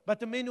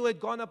 But the men who had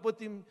gone up with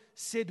him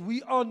said,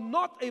 we are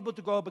not able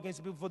to go up against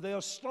the people, for they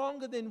are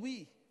stronger than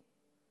we.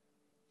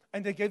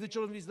 And they gave the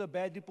children of Israel a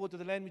bad report of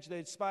the land which they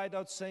had spied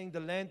out, saying,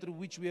 the land through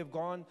which we have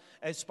gone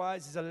as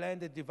spies is a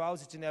land that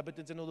devours its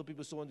inhabitants, and all the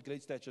people saw in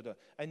great stature there.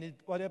 And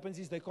what happens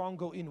is they can't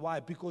go in. Why?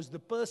 Because the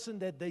person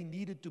that they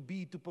needed to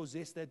be to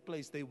possess that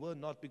place, they were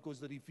not, because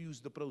they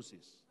refused the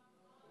process.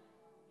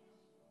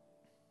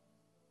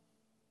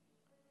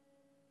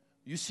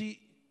 You see,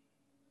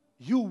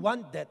 you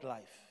want that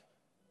life,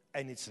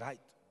 and it's right.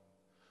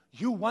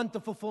 You want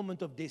the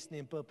fulfillment of destiny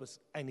and purpose,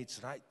 and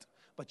it's right.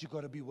 But you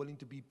got to be willing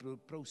to be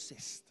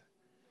processed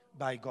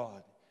by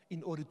God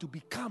in order to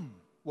become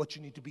what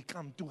you need to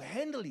become, to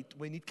handle it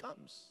when it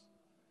comes.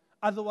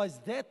 Otherwise,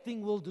 that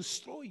thing will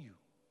destroy you.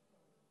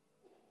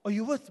 Are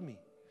you with me?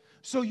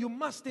 So you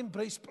must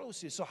embrace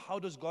process. So how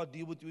does God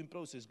deal with you in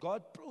process?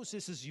 God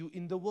processes you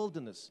in the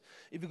wilderness.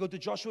 If you go to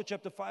Joshua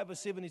chapter 5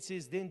 verse 7, it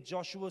says, then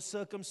Joshua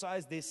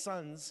circumcised their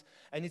sons,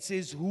 and it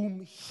says,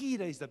 whom he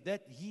raised up.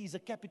 That he is a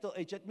capital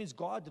H. That means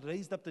God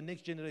raised up the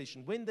next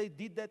generation. When they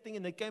did that thing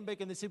and they came back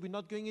and they said, we're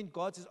not going in,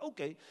 God says,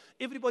 okay,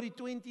 everybody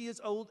 20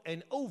 years old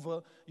and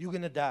over, you're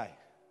going to die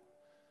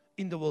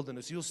in the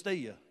wilderness. You'll stay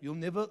here. You'll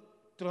never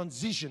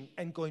transition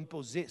and go and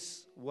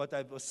possess what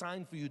I've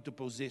assigned for you to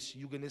possess.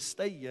 You're going to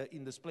stay here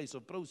in this place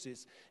of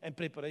process and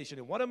preparation.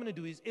 And what I'm going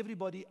to do is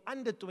everybody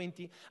under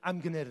 20, I'm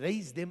going to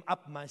raise them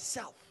up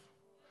myself.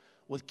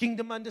 with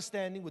kingdom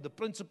understanding, with the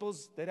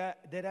principles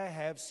that I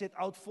have set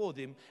out for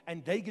them,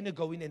 and they're going to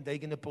go in and they're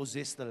going to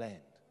possess the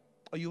land.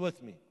 Are you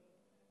with me?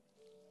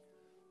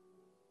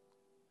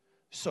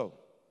 So,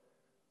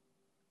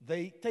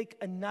 they take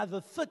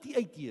another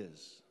 38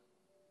 years.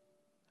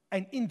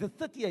 And in the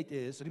 38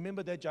 years,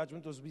 remember that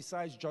judgment was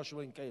besides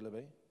Joshua and Caleb,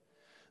 eh?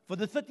 For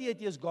the 38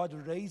 years, God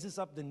raises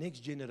up the next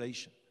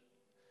generation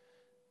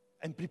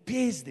and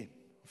prepares them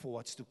for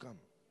what's to come.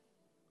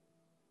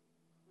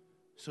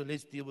 So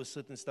let's deal with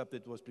certain stuff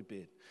that was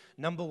prepared.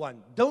 Number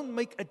one, don't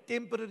make a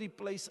temporary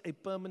place a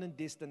permanent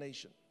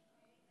destination.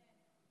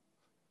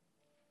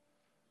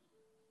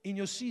 In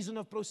your season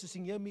of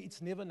processing, hear me,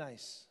 it's never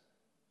nice.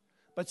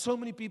 But so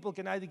many people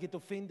can either get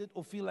offended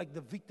or feel like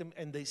the victim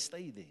and they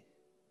stay there.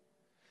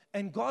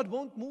 And God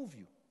won't move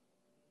you.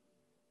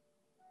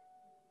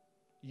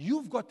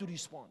 You've got to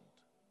respond.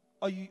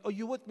 Are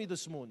you with me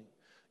this morning?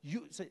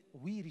 You say,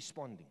 we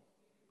responding.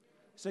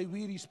 Say,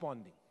 we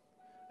responding.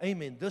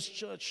 Amen. This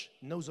church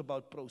knows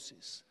about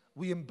process.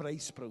 We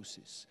embrace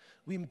process.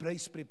 We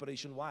embrace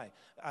preparation. Why?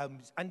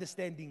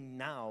 Understanding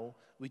now,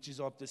 which is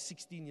after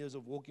 16 years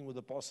of walking with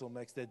Apostle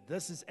Max, that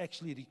this is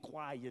actually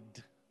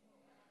required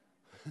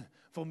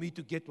for me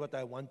to get what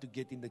I want to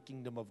get in the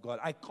kingdom of God.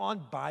 I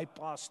can't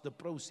bypass the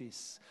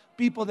process.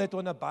 People that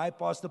want to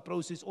bypass the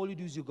process, all you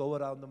do is you go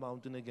around the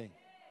mountain again.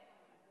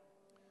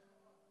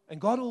 And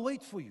God will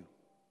wait for you.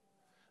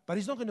 But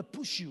He's not going to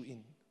push you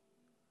in.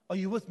 Are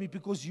you with me?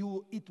 Because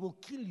it will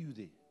kill you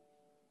there.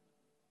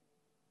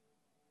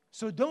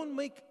 So don't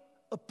make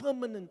a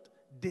permanent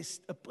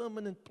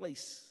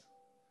place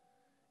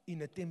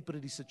in a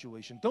temporary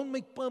situation. Don't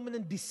make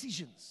permanent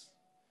decisions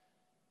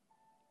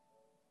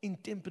in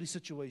temporary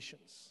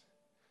situations.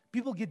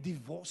 People get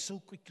divorced so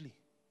quickly.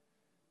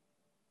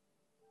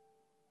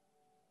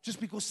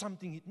 Just because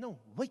something, no,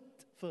 wait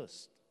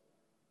first.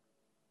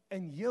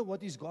 And hear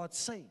what is God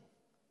saying.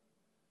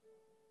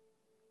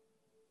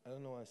 I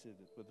don't know why I said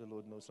it, but the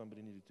Lord knows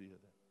somebody needed to hear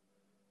that.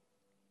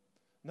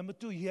 Number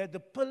two, He had the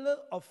pillar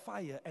of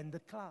fire and the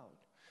cloud.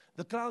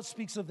 The cloud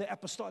speaks of the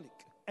apostolic,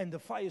 and the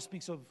fire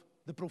speaks of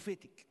the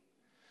prophetic.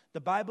 The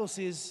Bible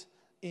says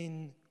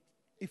in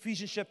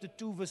Ephesians chapter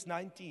 2, verse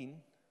 19,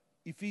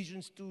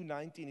 Ephesians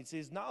 2:19, it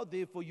says, now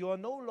therefore you are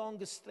no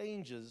longer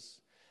strangers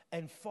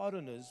and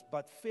foreigners,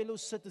 but fellow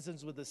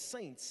citizens with the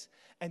saints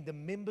and the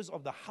members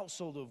of the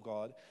household of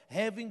God,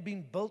 having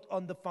been built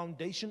on the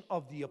foundation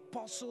of the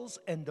apostles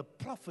and the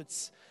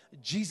prophets,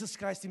 Jesus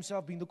Christ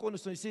Himself being the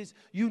cornerstone. He says,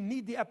 you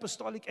need the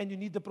apostolic and you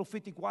need the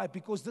prophetic. Why?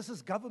 Because this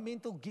is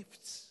governmental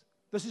gifts.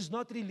 This is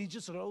not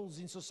religious roles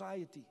in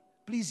society.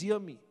 Please hear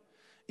me.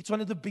 It's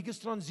one of the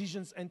biggest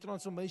transitions and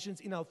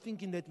transformations in our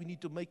thinking that we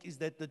need to make, is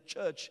that the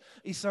church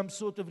is some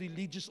sort of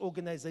religious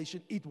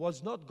organization. It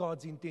was not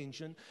God's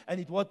intention,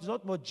 and it was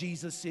not what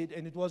Jesus said,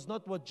 and it was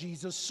not what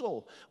Jesus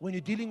saw. When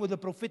you're dealing with the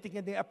prophetic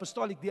and the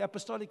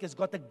apostolic has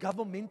got a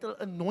governmental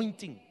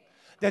anointing.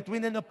 That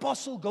when an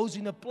apostle goes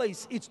in a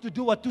place, it's to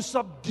do what? To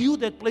subdue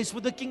that place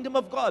for the kingdom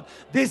of God.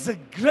 There's a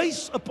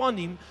grace upon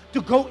him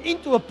to go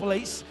into a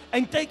place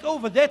and take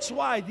over. That's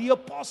why the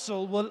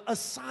apostle will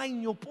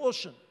assign your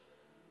portion.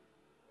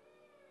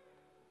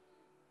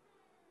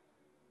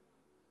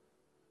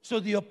 So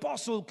the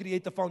apostle will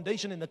create the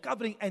foundation and the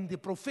covering, and the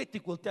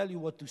prophetic will tell you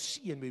what to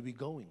see and where we're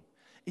going.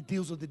 It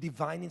deals with the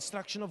divine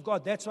instruction of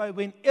God. That's why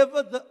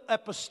whenever the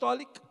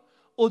apostolic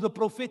or the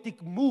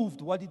prophetic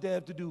moved, what did they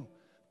have to do?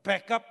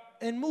 Pack up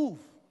and move.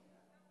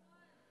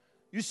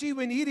 You see,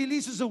 when He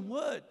releases a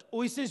word,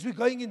 or He says we're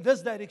going in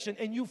this direction,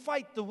 and you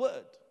fight the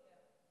word,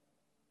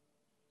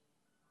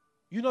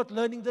 you're not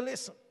learning the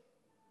lesson.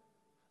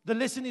 The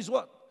lesson is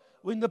what?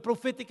 When the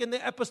prophetic and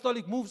the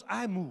apostolic moves,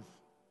 I move.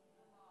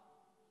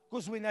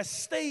 Because when I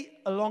stay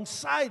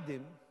alongside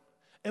them,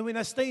 and when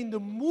I stay in the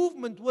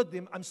movement with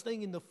them, I'm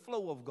staying in the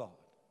flow of God.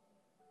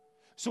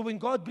 So when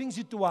God brings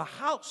you to a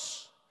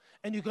house,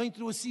 and you're going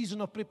through a season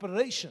of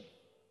preparation,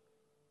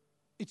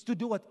 it's to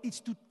do what? It's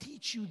to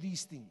teach you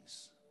these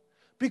things.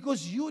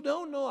 Because you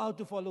don't know how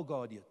to follow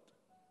God yet.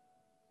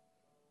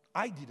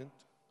 I didn't.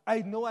 I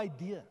had no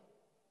idea.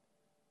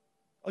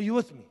 Are you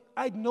with me?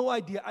 I had no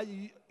idea.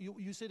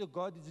 You said, oh,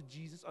 God is a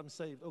Jesus, I'm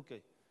saved.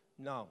 Okay,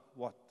 now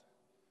what?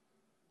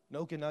 No,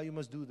 okay, now you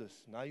must do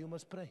this. Now you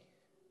must pray.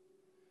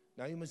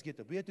 Now you must get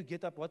up. We had to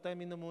get up what time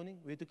in the morning?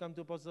 We had to come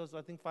to Apostles,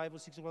 I think 5 or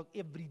 6 o'clock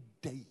every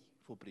day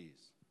for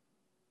prayers.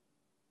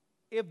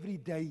 Every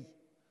day.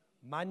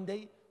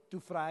 Monday to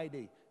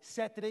Friday.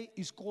 Saturday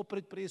is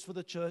corporate prayers for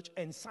the church,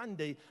 and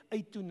Sunday,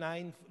 8 to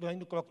 9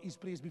 o'clock is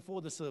prayers before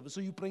the service.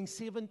 So you're praying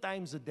 7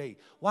 times a day.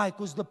 Why?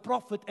 Because the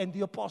prophet and the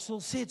apostle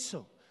said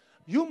so.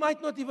 You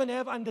might not even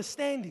have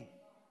understanding.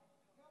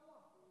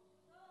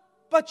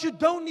 But you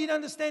don't need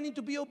understanding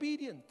to be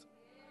obedient.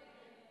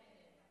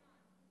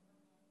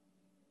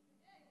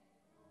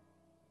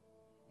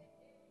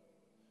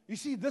 You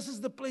see, this is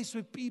the place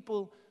where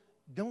people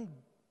don't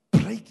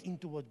break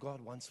into what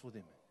God wants for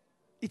them.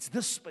 It's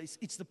this space,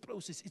 it's the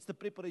process, it's the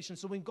preparation.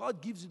 So when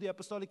God gives you the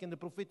apostolic and the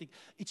prophetic,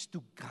 it's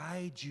to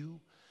guide you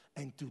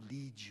and to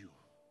lead you.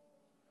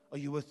 Are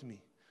you with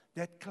me?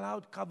 That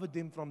cloud covered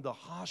them from the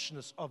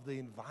harshness of the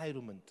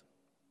environment.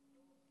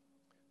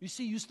 You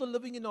see, you're still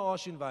living in a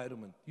harsh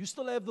environment. You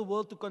still have the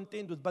world to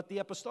contend with, but the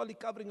apostolic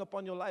covering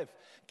upon your life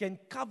can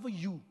cover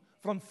you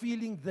from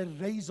feeling the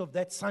rays of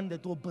that sun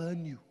that will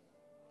burn you.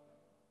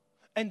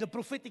 And the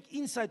prophetic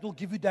insight will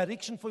give you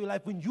direction for your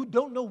life when you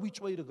don't know which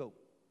way to go.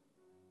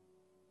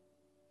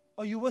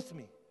 Are you with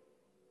me?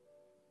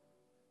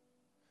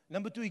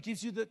 Number three, it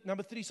gives you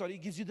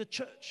the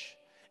church.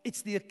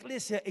 It's the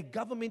ecclesia, a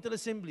governmental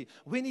assembly.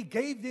 When he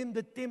gave them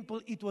the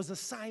temple, it was a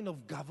sign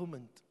of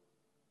government.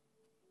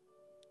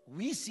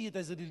 We see it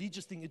as a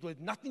religious thing. It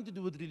had nothing to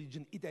do with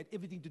religion. It had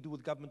everything to do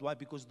with government. Why?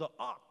 Because the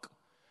ark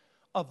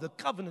of the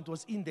covenant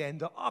was in there, and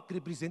the ark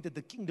represented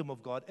the kingdom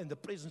of God and the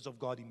presence of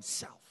God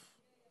himself.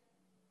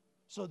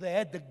 So they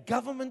had the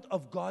government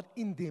of God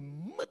in their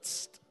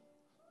midst.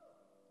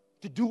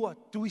 To do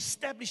what? To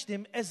establish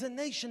them as a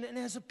nation and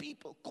as a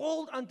people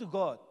called unto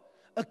God.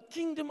 A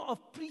kingdom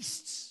of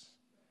priests.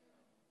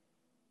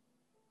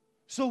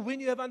 So when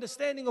you have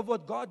understanding of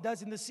what God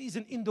does in the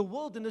season, in the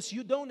wilderness,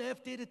 you don't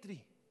have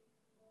territory.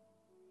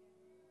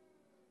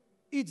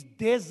 It's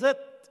desert.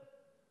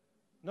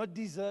 Not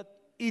desert.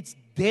 It's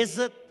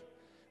desert.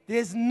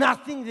 There's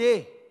nothing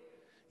there.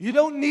 You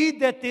don't need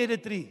that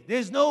territory.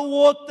 There's no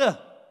water.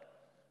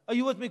 Are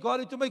you with me?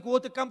 God had to make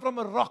water come from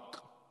a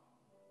rock.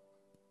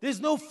 There's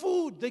no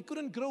food. They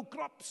couldn't grow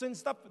crops and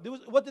stuff.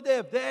 What did they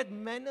have? They had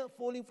manna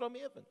falling from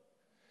heaven.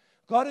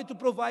 God had to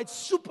provide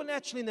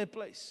supernaturally in that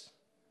place.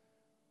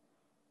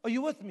 Are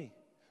you with me?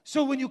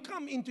 So when you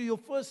come into your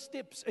first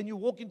steps and you're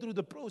walking through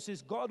the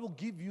process, God will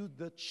give you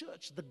the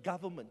church, the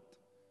government,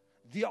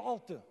 the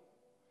altar,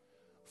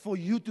 for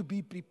you to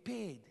be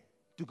prepared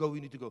to go where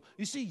you need to go.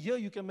 You see, here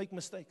you can make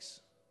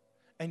mistakes,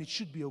 and it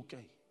should be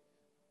okay.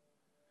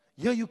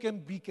 Here you can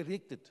be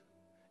corrected,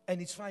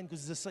 and it's fine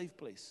because it's a safe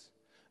place.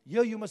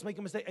 Here you must make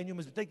a mistake, and you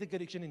must take the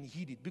correction and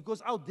heed it.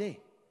 Because out there,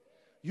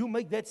 you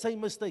make that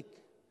same mistake,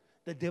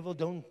 the devil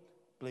don't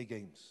play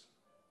games.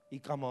 He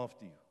come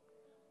after you.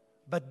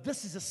 But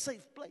this is a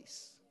safe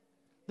place.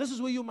 This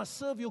is where you must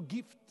serve your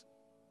gift.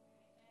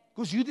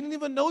 Because you didn't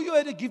even know you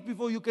had a gift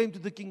before you came to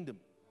the kingdom.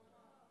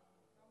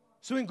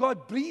 So when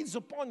God breathes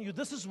upon you,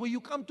 this is where you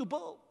come to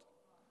build.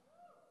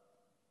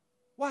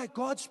 Why?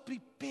 God's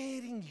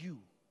preparing you.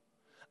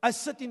 I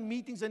sit in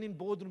meetings and in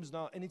boardrooms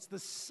now, and it's the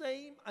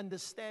same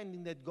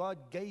understanding that God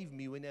gave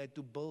me when I had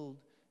to build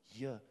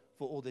here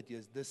for all that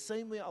years. The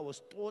same way I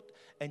was taught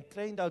and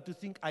trained how to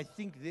think, I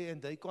think there,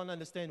 and they can't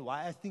understand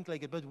why I think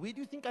like it. But where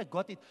do you think I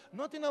got it?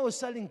 Not when I was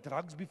selling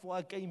drugs before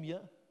I came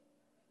here.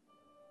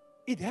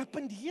 It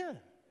happened here.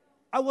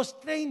 I was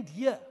trained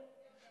here.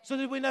 So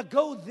that when I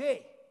go there,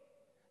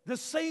 the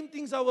same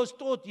things I was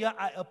taught here,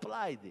 I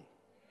apply there.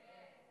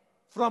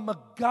 From a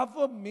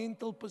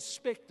governmental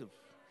perspective.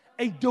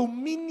 A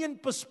dominion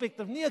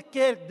perspective. Nie 'n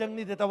kerk ding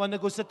nie that I want to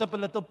go sit up a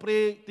little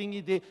prayer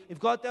thingy there. If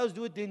God tells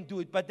do it, then do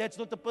it. But that's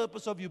not the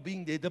purpose of you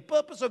being there. The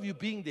purpose of you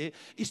being there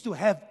is to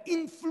have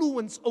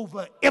influence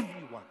over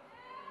everyone.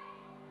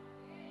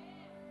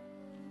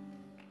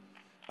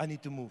 I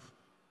need to move.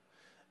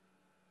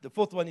 The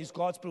fourth one is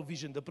God's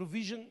provision. The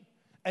provision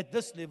at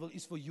this level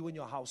is for you and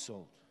your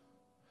household.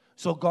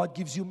 So God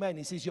gives you man.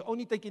 He says, you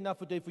only take enough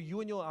today for you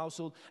and your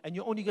household, and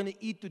you're only going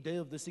to eat today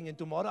of this thing, and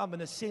tomorrow I'm going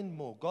to send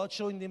more. God's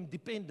showing them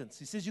dependence.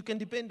 He says, you can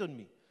depend on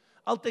me.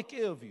 I'll take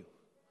care of you.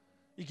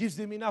 He gives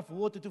them enough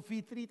water to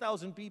feed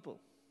 3,000 people.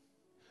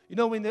 You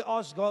know, when they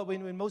ask God,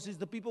 when Moses,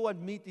 the people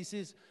want meat, he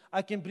says,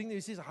 I can bring them.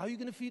 He says, how are you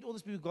going to feed all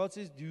these people? God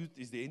says, dude,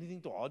 is there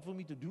anything too hard for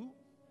me to do?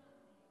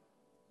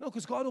 No,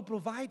 because God will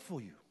provide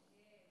for you.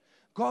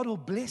 God will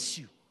bless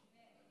you.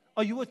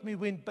 Are you with me?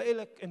 When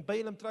Balak and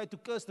Balaam tried to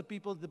curse the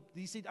people,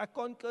 he said, I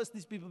can't curse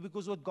these people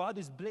because what God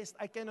is blessed,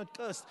 I cannot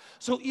curse.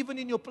 So even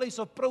in your place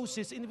of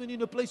process, even in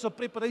your place of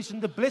preparation,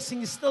 the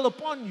blessing is still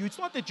upon you. It's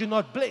not that you're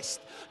not blessed.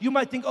 You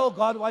might think, oh,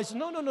 God, why?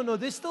 No.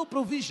 There's still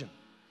provision.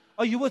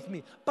 Are you with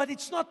me? But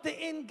it's not the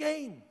end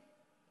game.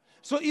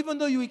 So even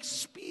though you're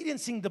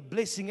experiencing the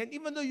blessing and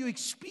even though you're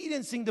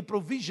experiencing the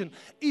provision,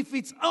 if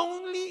it's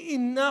only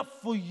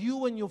enough for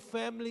you and your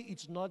family,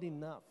 it's not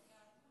enough.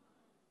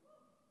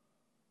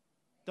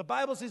 The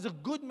Bible says a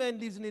good man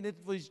lives in it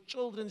for his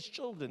children's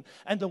children,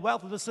 and the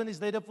wealth of the son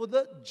is laid up for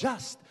the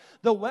just.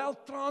 The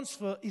wealth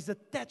transfer is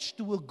attached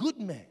to a good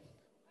man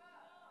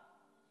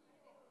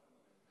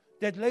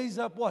that lays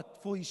up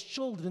what? For his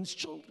children's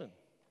children.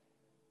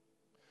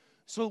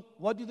 So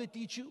what do they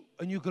teach you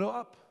when you grow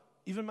up?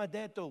 Even my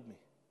dad told me.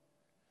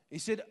 He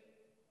said,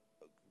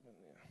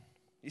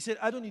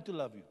 I don't need to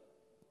love you.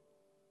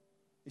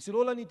 He said,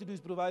 all I need to do is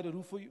provide a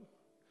roof for you,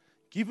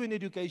 give you an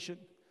education,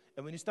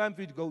 and when it's time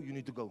for you to go, you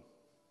need to go.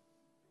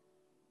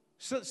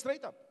 So,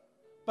 straight up.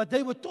 But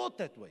they were taught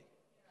that way.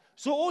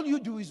 So all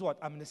you do is what?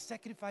 I'm going to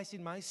sacrifice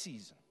in my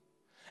season.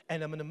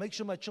 And I'm going to make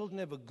sure my children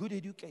have a good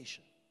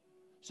education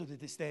so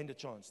that they stand a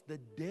chance. The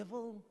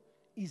devil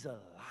is a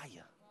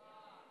liar.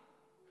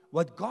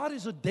 What God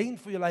has ordained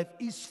for your life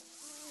is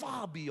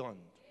far beyond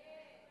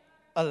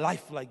a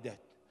life like that.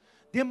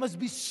 There must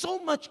be so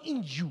much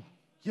in you,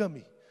 hear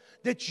me,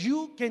 that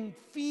you can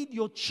feed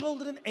your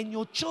children and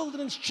your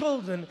children's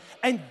children,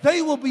 and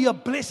they will be a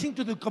blessing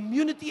to the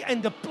community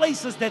and the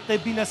places that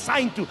they've been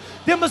assigned to.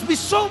 There must be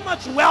so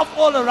much wealth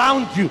all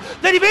around you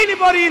that if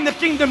anybody in the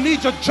kingdom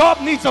needs a job,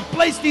 needs a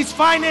place, needs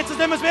finances,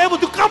 they must be able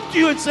to come to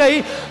you and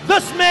say,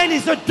 this man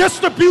is a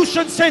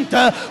distribution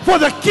center for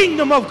the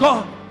kingdom of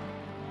God.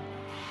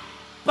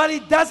 But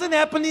it doesn't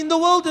happen in the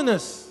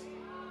wilderness.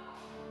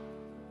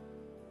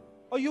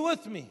 Are you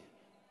with me?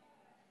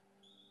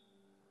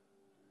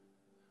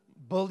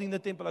 Building the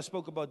temple, I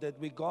spoke about that,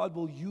 where God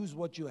will use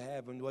what you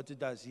have. And what He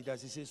does, He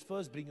says,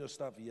 first bring your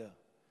stuff here.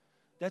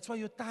 That's why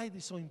your tithe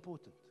is so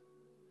important.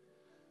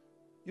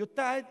 Your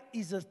tithe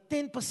is a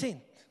 10%.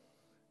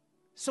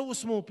 So a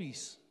small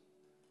piece.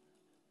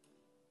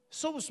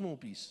 So a small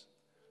piece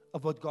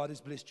of what God has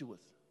blessed you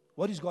with.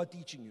 What is God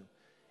teaching you?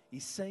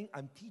 He's saying,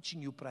 I'm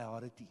teaching you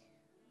priority.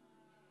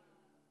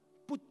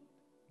 Put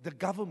the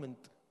government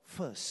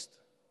first.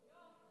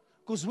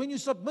 Because when you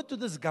submit to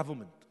this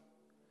government,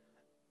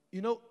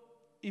 you know,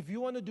 if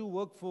you want to do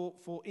work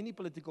for any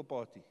political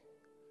party,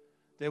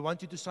 they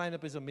want you to sign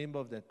up as a member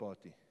of that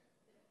party.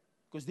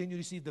 Because then you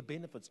receive the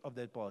benefits of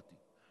that party.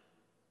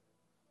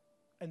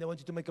 And they want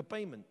you to make a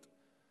payment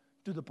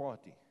to the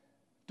party,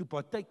 to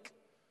partake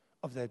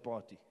of that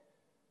party.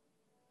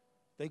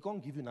 They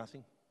can't give you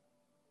nothing.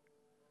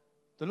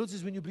 The Lord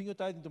says, when you bring your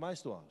tithe into my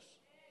storehouse,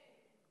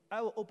 I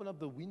will open up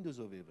the windows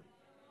of heaven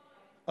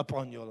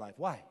upon your life.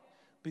 Why?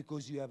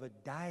 Because you have a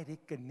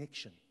direct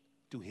connection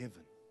to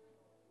heaven.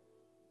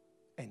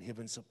 And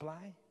heaven's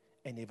supply,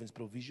 and heaven's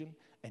provision,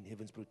 and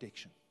heaven's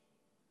protection.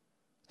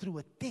 Through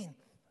a tenth.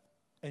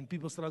 And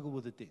people struggle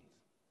with a tenth.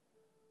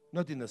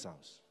 Not in this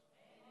house.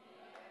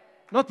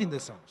 Not in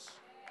this house.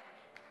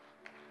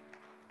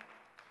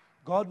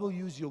 God will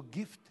use your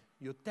gift,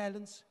 your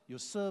talents, your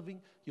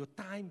serving, your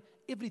time,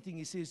 everything.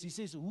 He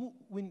says,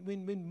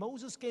 when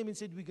Moses came and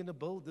said, we're going to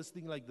build this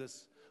thing like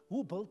this,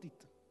 who built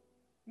it?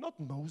 Not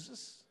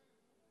Moses.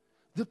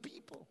 The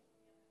people.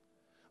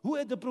 Who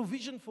had the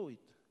provision for it?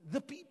 The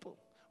people.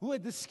 Who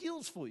had the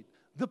skills for it?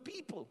 The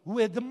people. Who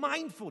had the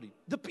mind for it?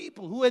 The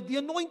people. Who had the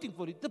anointing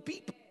for it? The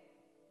people.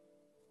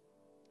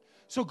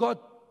 So God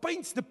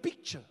paints the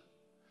picture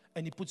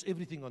and He puts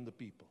everything on the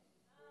people.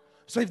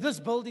 So if this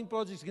building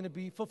project is going to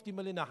be 50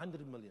 million,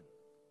 100 million,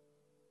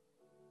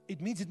 it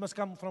means it must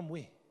come from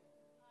where?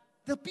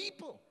 The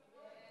people.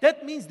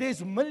 That means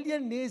there's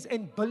millionaires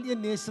and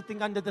billionaires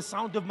sitting under the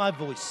sound of my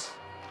voice.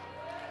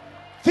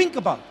 Think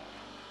about it.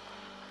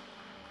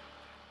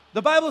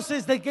 The Bible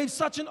says they gave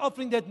such an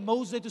offering that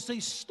Moses had to say,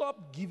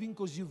 stop giving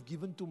because you've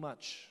given too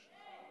much.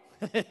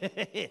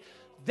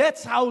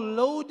 That's how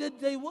loaded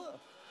they were.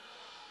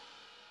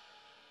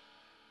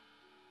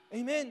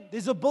 Amen.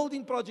 There's a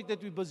building project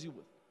that we're busy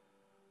with.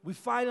 We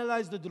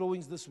finalized the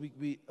drawings this week.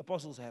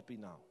 Apostles happy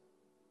now.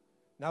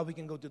 Now we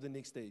can go to the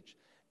next stage.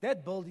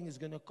 That building is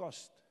going to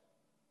cost.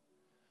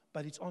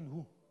 But it's on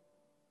who?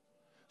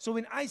 So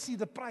when I see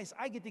the price,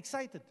 I get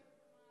excited.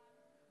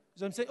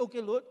 So I'm saying, okay,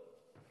 Lord,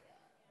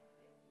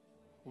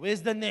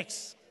 where's the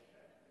next?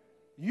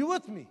 You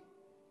with me?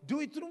 Do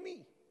it through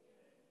me.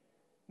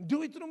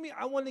 Do it through me.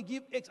 I want to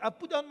give X. I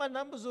put down my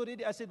numbers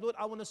already. I said, Lord,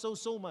 I want to sow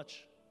so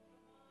much.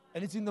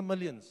 And it's in the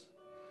millions.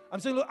 I'm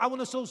saying, Lord, I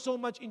want to sow so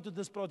much into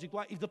this project.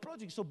 Why? If the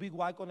project is so big,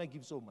 why can't I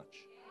give so much?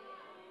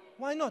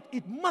 Why not?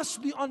 It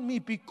must be on me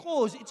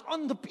because it's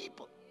on the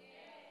people.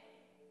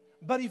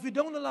 But if you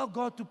don't allow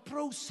God to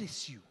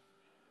process you,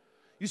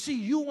 you see,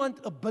 you want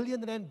a R1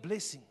 billion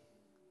blessing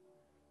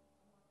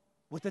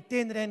with a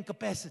 10 rand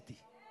capacity.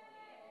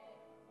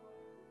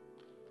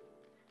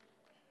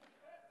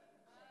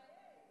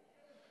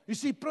 You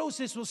see,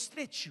 process will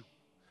stretch you.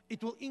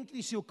 It will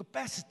increase your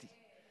capacity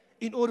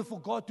in order for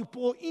God to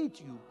pour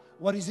into you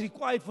what is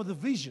required for the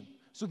vision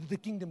so that the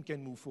kingdom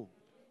can move forward.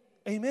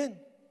 Amen.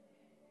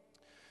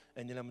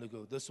 And then I'm going to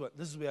go.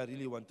 This is where I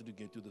really wanted to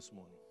get to this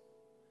morning.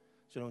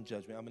 So don't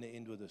judge me. I'm going to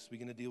end with this. We're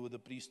going to deal with the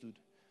priesthood.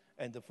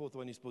 And the fourth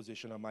one is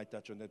possession. I might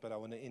touch on that, but I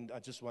want to end. I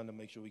just want to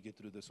make sure we get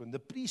through this one. The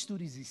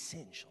priesthood is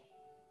essential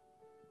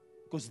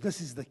because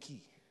this is the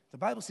key. The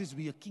Bible says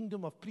we are a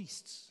kingdom of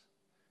priests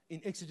in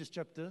Exodus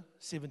chapter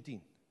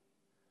 17.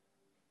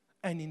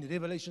 And in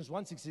Revelations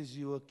 1:6 says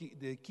you are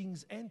the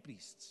kings and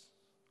priests.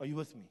 Are you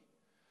with me?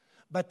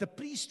 But the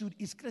priesthood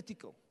is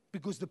critical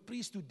because the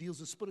priesthood deals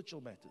with spiritual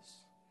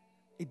matters.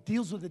 It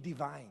deals with the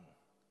divine.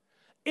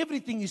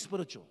 Everything is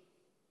spiritual.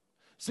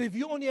 So if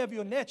you only have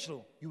your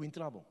natural, you're in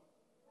trouble.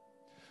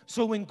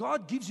 So when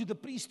God gives you the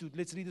priesthood,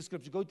 let's read the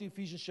scripture. Go to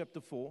Ephesians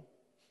chapter 4.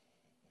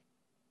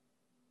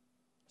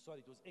 Sorry,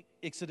 it was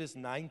Exodus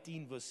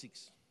 19 verse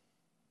 6.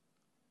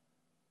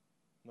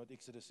 Not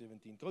Exodus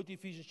 17. Go to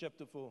Ephesians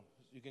chapter 4.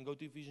 You can go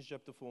to Ephesians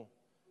chapter 4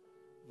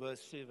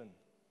 verse 7.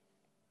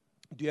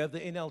 Do you have the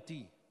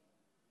NLT?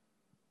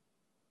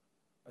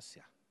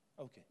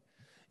 Okay.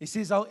 It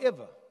says,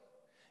 however,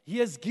 He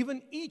has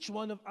given each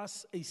one of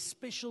us a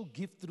special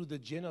gift through the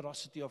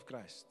generosity of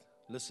Christ.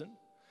 Listen.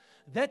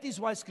 That is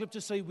why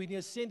scriptures say when He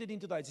ascended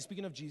into the heights,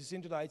 speaking of Jesus,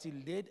 into the heights, He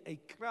led a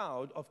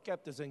crowd of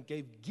captives and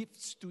gave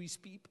gifts to His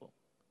people.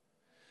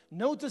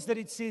 Notice that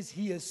it says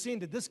He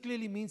ascended. This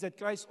clearly means that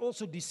Christ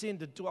also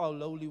descended to our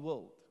lowly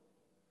world.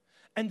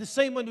 And the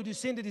same one who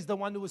descended is the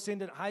one who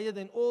ascended higher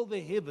than all the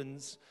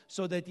heavens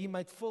so that He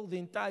might fill the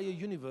entire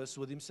universe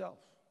with Himself.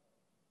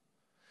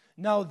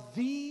 Now,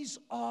 these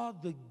are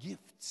the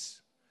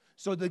gifts.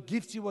 So the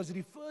gifts He was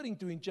referring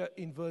to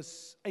in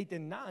verse 8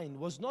 and 9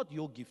 was not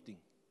your gifting.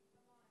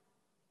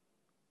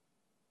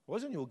 It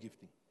wasn't your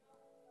gifting.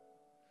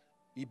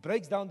 He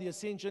breaks down the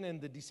ascension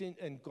and the descent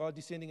and God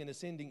descending and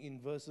ascending in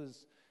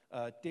verses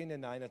 10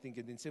 and 9, I think,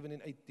 and then 7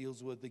 and 8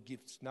 deals with the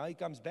gifts. Now he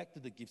comes back to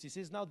the gifts. He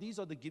says, now these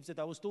are the gifts that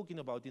I was talking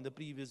about in the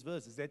previous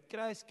verses, that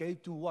Christ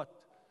gave to what?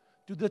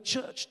 To the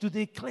church, to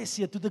the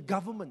ecclesia, to the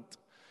government.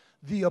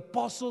 The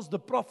apostles, the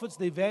prophets,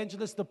 the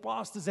evangelists, the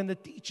pastors, and the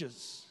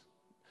teachers.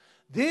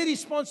 Their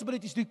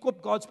responsibility is to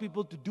equip God's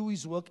people to do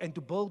His work and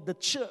to build the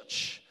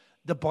church,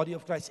 the body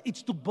of Christ.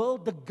 It's to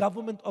build the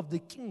government of the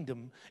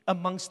kingdom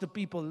amongst the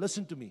people.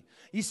 Listen to me.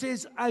 He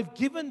says, I've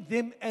given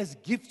them as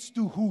gifts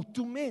to who?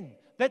 To men.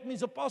 That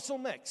means Apostle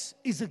Max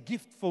is a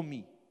gift for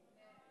me.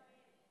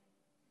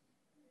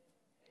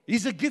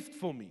 He's a gift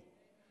for me.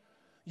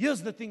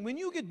 Here's the thing. When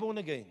you get born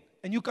again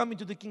and you come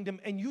into the kingdom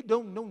and you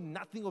don't know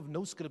nothing of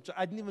no scripture,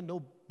 I didn't even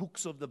know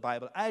books of the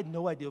Bible. I had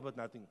no idea about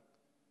nothing.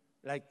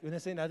 Like when I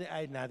say nothing,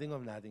 I had nothing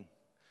of nothing.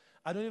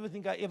 I don't even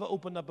think I ever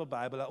opened up a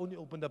Bible. I only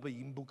opened up a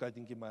hymn book, I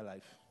think, in my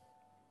life.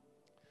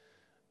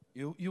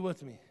 You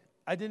with me?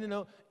 I didn't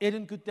know.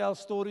 Eden could tell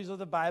stories of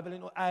the Bible,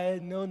 and I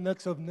had no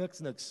nux of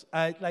nux.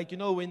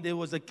 When there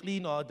was a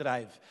clean hard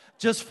drive,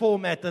 just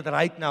formatted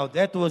right now,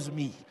 that was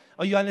me.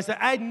 Oh, you understand?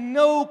 I had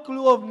no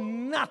clue of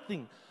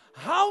nothing.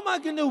 How am I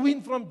going to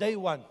win from day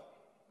one?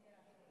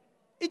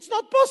 It's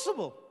not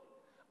possible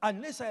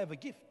unless I have a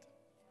gift.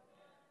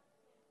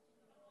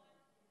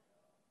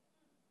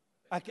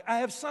 I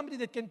have somebody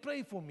that can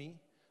pray for me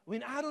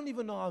when I don't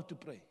even know how to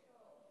pray.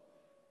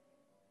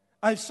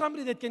 I have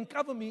somebody that can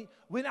cover me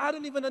when I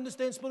don't even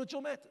understand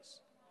spiritual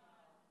matters.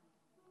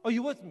 Are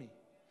you with me?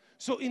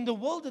 So in the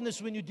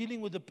wilderness, when you're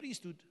dealing with the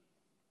priesthood,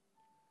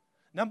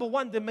 number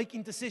one, they make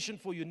intercession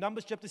for you.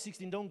 Numbers chapter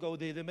 16, don't go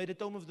there. They made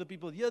atonement for the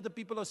people. Here the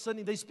people are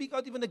sinning. They speak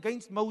out even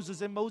against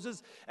Moses.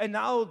 And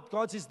now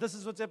God says, this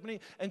is what's happening.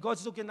 And God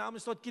says, okay, now I'm going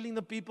to start killing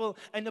the people.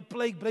 And a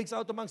plague breaks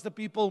out amongst the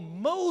people.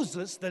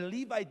 Moses, the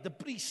Levite, the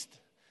priest,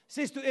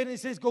 says to Aaron, he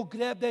says, go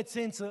grab that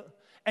censer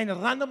and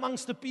run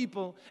amongst the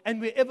people, and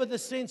wherever the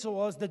censer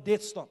was, the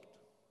death stopped.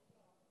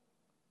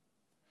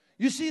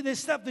 You see, there's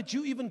stuff that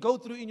you even go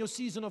through in your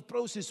season of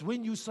process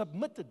when you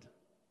submitted.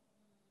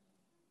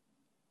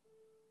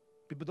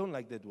 People don't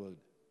like that word.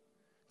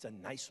 It's a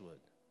nice word.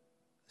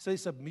 Say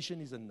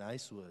submission is a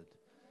nice word.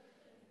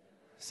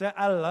 Say,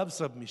 I love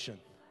submission.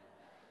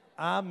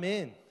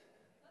 Amen.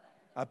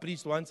 I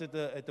preached once at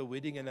a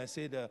wedding, and I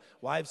said,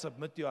 wives,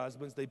 submit to your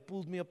husbands. They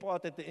pulled me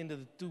apart at the end of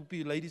the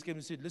two ladies came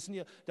and said, listen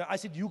here. I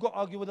said, you go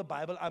argue with the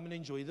Bible. I'm going to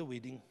enjoy the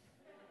wedding.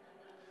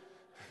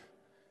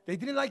 They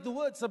didn't like the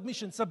word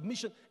submission.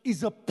 Submission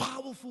is a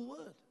powerful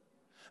word.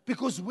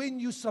 Because when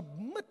you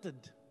submitted,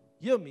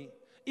 hear me,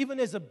 even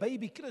as a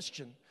baby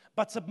Christian,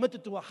 but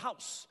submitted to a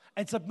house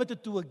and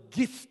submitted to a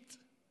gift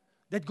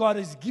that God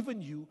has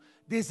given you,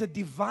 there's a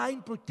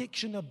divine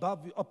protection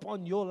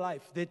upon your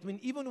life. That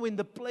even when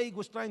the plague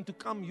was trying to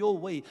come your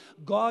way,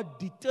 God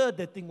deterred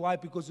that thing. Why?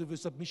 Because of your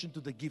submission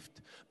to the gift.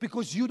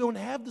 Because you don't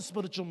have the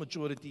spiritual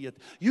maturity yet.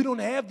 You don't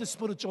have the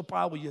spiritual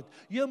power yet.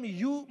 Hear me,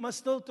 you must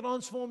still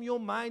transform your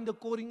mind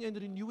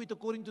and renew it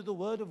according to the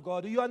word of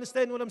God. Do you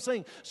understand what I'm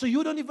saying? So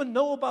you don't even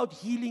know about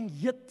healing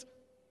yet.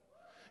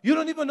 You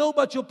don't even know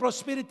about your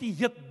prosperity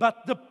yet.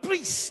 But the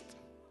priest,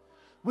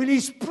 when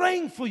he's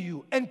praying for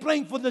you and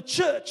praying for the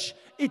church,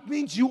 it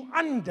means you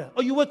under.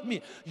 Are you with me?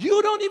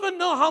 You don't even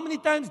know how many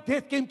times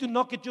death came to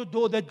knock at your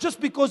door, that just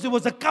because there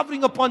was a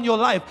covering upon your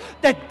life,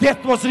 that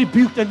death was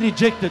rebuked and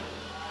rejected.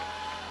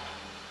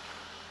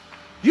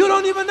 You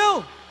don't even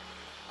know.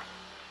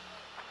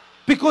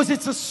 Because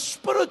it's a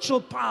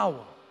spiritual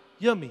power.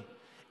 Hear me?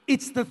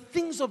 It's the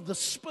things of the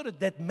Spirit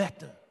that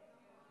matter.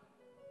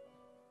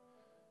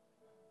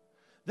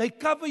 They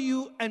cover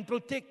you and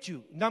protect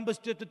you. Numbers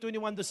chapter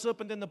 21, the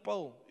serpent and the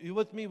pole. You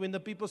with me? When the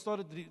people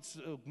started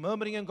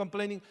murmuring and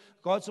complaining,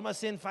 God must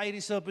send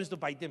fiery serpents to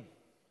bite them.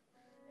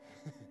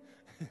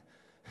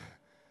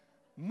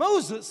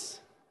 Moses,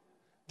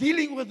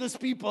 dealing with these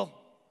people,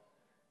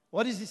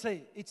 what does he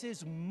say? It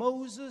says,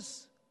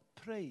 Moses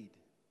prayed.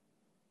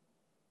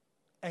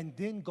 And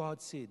then God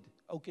said,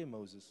 okay,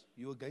 Moses,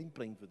 you're again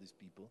praying for these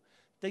people.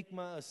 Take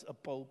a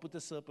pole, put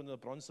a serpent, a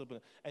bronze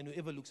serpent, and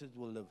whoever looks at it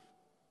will live.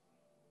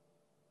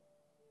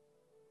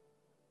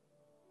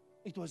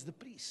 It was the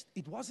priest.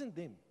 It wasn't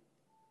them.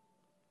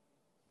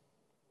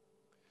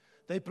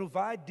 They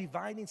provide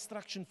divine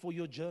instruction for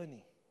your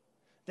journey.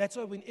 That's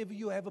why whenever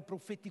you have a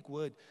prophetic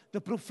word,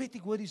 the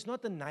prophetic word is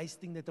not a nice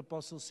thing that the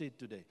apostle said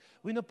today.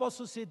 When the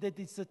apostle said that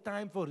it's a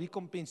time for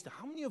recompense,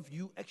 how many of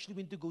you actually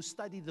went to go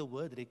study the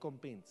word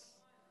recompense?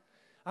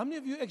 How many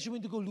of you actually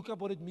went to go look up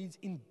what it means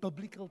in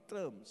biblical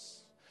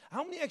terms?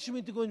 How many actually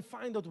went to go and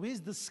find out where's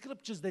the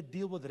scriptures that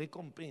deal with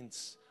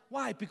recompense?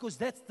 Why? Because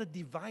that's the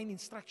divine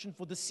instruction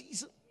for the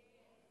season.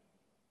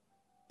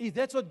 If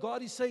that's what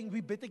God is saying,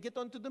 we better get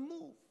onto the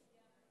move.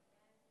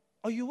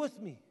 Are you with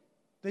me?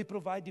 They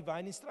provide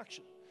divine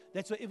instruction.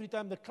 That's why every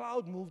time the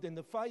cloud moved and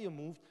the fire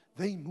moved,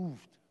 they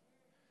moved.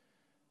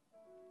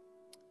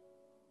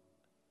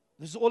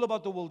 This is all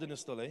about the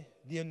wilderness still, eh?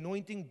 The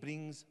anointing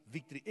brings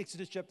victory.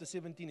 Exodus chapter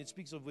 17, it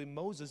speaks of when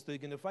Moses, they're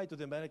going to fight with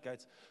the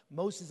Amalekites.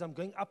 Moses, I'm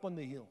going up on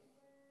the hill.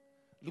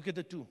 Look at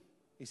the two.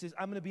 He says,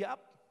 I'm going to be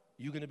up,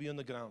 you're going to be on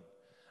the ground.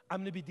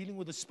 I'm going to be dealing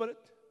with the spirit,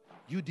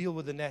 you deal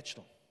with the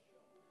natural.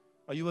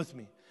 Are you with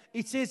me?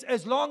 It says,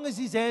 as long as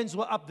his hands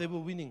were up, they were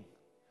winning.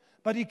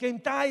 But he came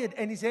tired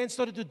and his hands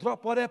started to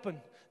drop. What happened?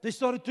 They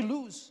started to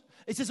lose.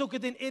 It says, okay,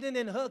 then Aaron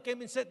and Hur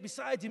came and sat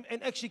beside him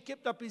and actually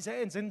kept up his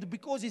hands. And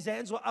because his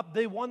hands were up,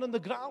 they won on the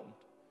ground.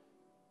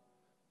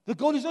 The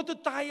goal is not to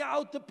tire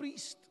out the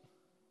priest.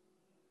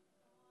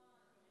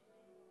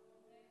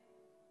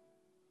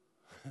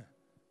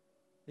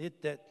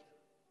 Let that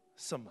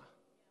simmer.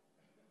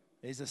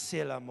 There's a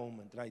Selah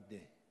moment right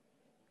there.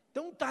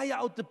 Don't tire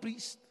out the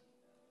priest.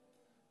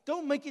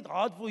 Don't make it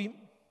hard for him.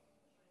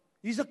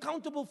 He's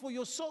accountable for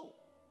your soul.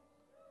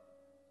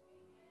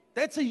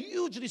 That's a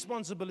huge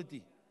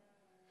responsibility.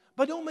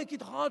 But don't make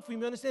it hard for him,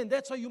 you understand?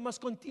 That's why you must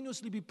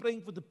continuously be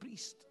praying for the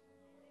priest.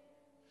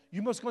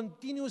 You must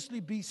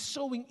continuously be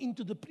sowing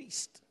into the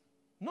priest.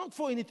 Not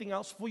for anything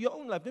else, for your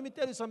own life. Let me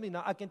tell you something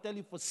now. I can tell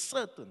you for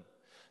certain.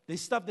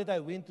 There's stuff that I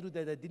went through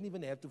that I didn't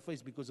even have to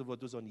face because of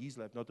what was on his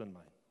life, not on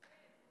mine.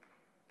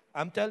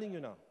 I'm telling you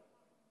now.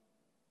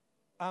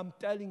 I'm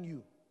telling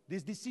you.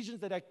 There's decisions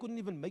that I couldn't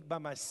even make by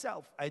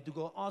myself. I had to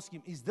go ask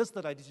him, is this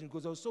the right decision?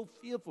 Because I was so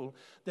fearful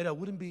that I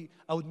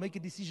would make a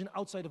decision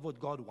outside of what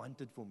God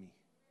wanted for me.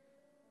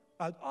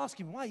 I'd ask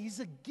him, why? He's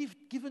a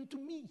gift given to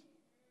me.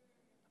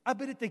 I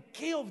better take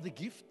care of the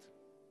gift.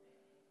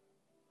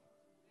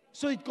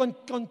 So it can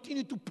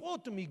continue to pour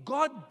to me.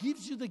 God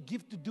gives you the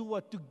gift to do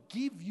what? To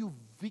give you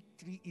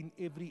victory in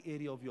every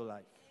area of your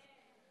life.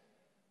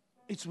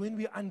 It's when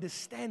we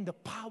understand the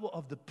power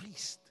of the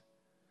priest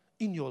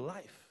in your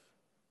life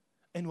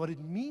and what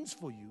it means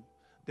for you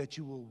that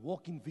you will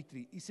walk in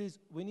victory. He says,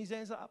 when his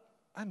hands are up,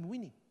 I'm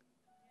winning.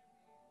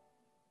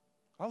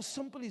 How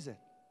simple is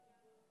that?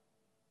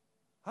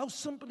 How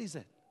simple is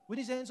that? When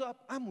his hands are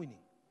up, I'm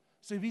winning.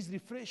 So if he's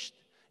refreshed,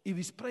 if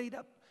he's prayed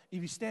up, if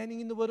he's standing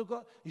in the Word of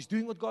God, he's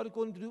doing what God is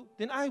calling him to do,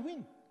 then I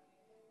win.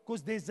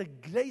 Because there's a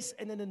grace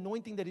and an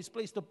anointing that is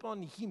placed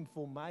upon him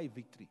for my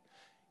victory.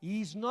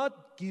 He's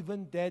not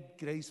given that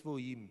grace for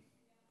him.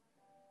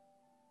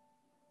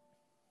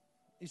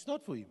 It's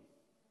not for him.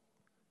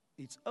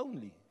 It's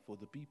only for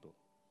the people.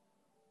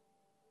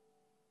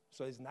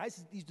 So as nice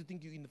as it is to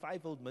think you're in the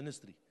fivefold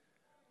ministry,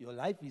 your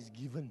life is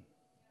given.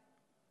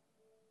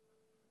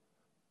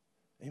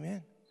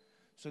 Amen.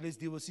 So let's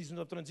deal with seasons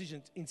of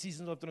transition. In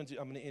seasons of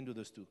transition, I'm going to end with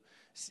this too.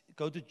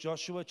 Go to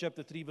Joshua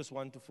chapter 3, verse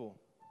 1 to 4.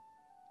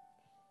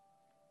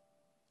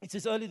 It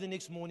says, early the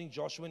next morning,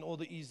 Joshua and all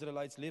the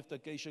Israelites left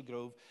Acacia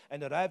Grove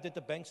and arrived at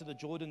the banks of the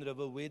Jordan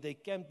River, where they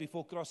camped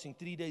before crossing.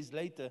 3 days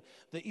later,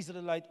 the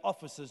Israelite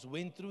officers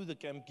went through the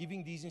camp,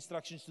 giving these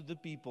instructions to the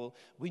people.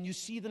 When you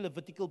see the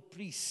Levitical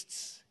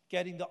priests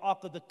carrying the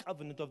Ark of the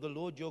Covenant of the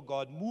Lord your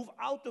God, move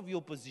out of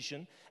your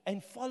position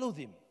and follow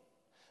them.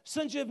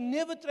 Since you have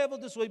never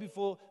traveled this way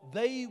before,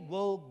 they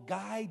will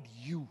guide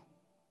you.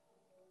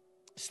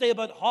 Stay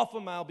about half a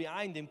mile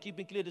behind them,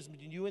 keeping clear distance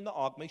between you and the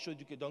ark. Make sure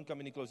you don't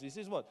come any closer. He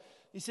says what?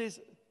 He says,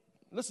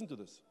 listen to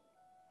this.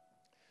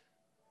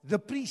 The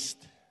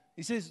priest,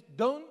 he says,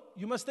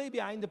 you must stay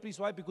behind the priest.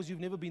 Why? Because you've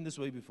never been this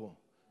way before.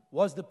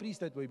 Was the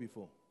priest that way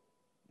before?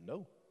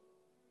 No.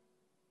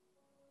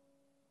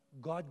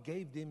 God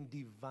gave them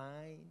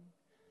divine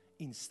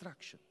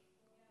instruction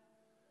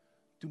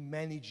to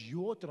manage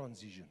your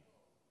transition,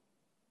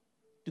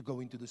 to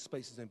go into the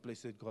spaces and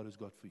places that God has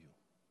got for you.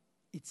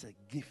 It's a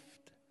gift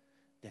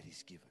that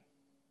is given.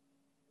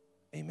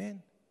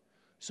 Amen.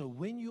 So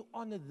when you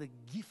honor the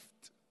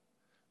gift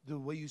the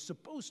way you're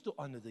supposed to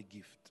honor the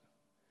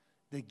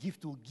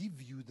gift will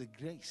give you the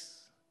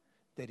grace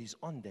that is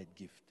on that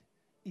gift.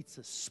 It's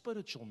a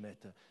spiritual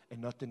matter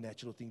and not a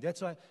natural thing.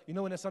 That's why,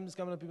 when I sometimes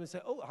come up, people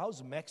say, oh,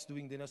 how's Max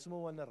doing? Then I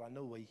someone want to run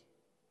away.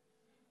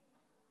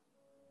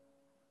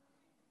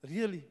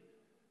 Really?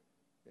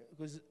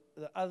 Because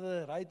the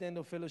other right hand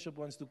of fellowship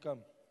wants to come.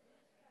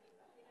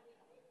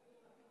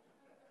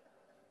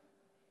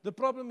 The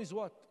problem is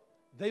what?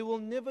 They will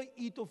never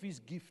eat of his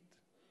gift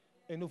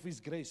and of his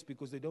grace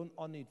because they don't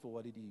honor it for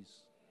what it is.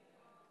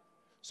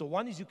 So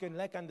one is you can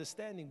lack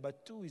understanding,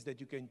 but two is that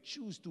you can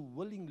choose to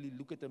willingly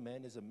look at a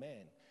man as a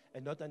man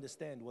and not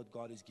understand what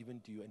God has given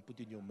to you and put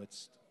in your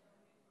midst.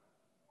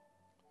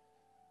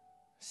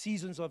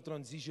 Seasons of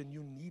transition,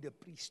 you need a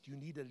priest, you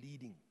need a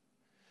leading.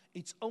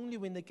 It's only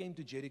when they came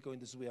to Jericho,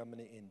 and this is where I'm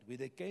going to end, where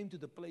they came to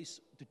the place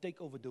to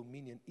take over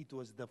dominion, it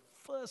was the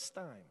first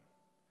time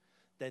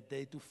that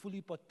they to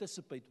fully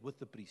participate with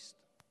the priest.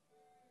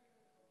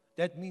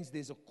 That means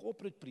there's a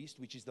corporate priest,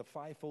 which is the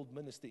fivefold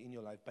minister in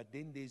your life, but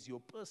then there's your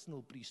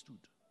personal priesthood.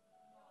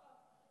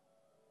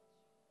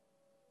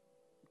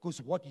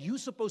 Because what you're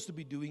supposed to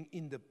be doing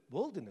in the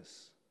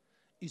wilderness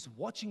is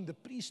watching the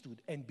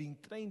priesthood and being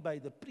trained by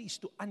the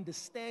priest to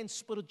understand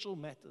spiritual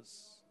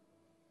matters.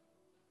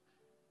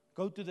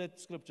 Go to that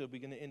scripture.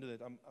 We're going to end with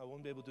that. I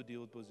won't be able to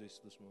deal with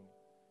possessed this morning.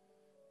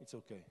 It's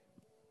okay.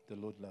 The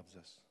Lord loves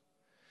us.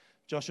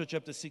 Joshua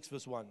chapter 6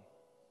 verse 1.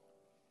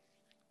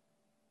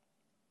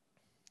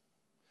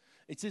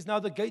 It says, now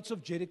the gates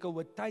of Jericho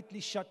were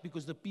tightly shut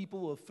because the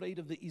people were afraid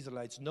of the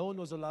Israelites. No one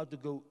was allowed to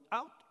go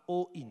out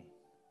or in.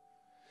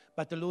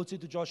 But the Lord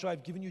said to Joshua,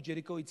 I've given you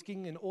Jericho, its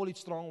king and all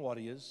its strong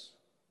warriors.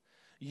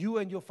 You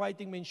and your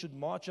fighting men should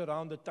march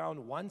around the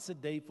town once a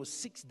day for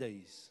 6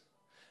 days.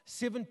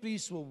 7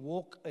 priests will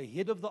walk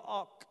ahead of the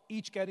ark,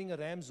 each carrying a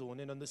ram's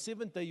horn. And on the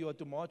 7th day, you are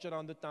to march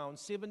around the town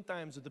 7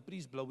 times with the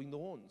priests blowing the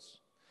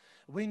horns.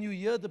 When you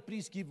hear the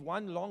priest give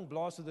one long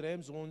blast of the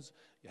ram's horns,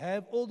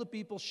 have all the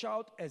people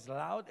shout as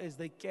loud as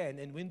they can.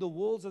 And when the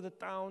walls of the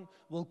town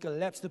will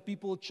collapse, the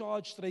people will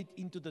charge straight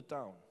into the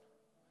town.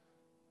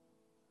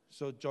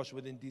 So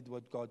Joshua then did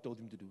what God told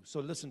him to do. So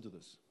listen to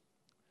this.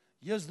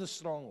 Here's the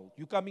stronghold.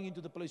 You're coming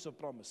into the place of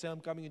promise. Say,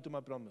 I'm coming into my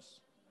promise.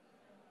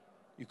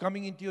 You're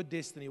coming into your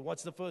destiny.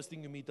 What's the first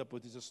thing you meet up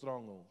with? Is a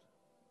stronghold.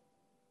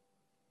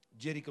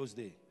 Jericho's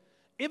there.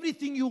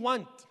 Everything you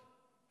want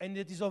and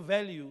that is of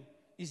value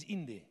is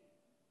in there.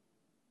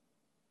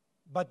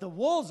 But the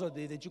walls are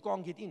there that you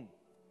can't get in.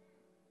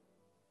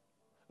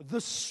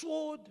 The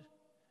sword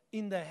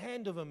in the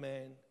hand of a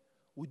man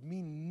would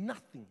mean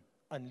nothing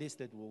unless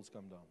that walls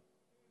come down.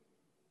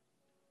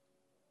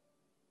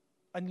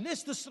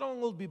 Unless the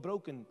stronghold be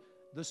broken,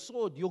 the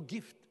sword, your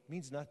gift,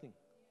 means nothing.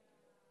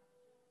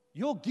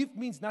 Your gift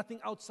means nothing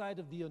outside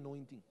of the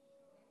anointing.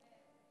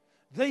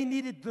 They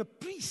needed the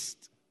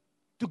priest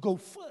to go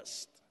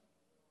first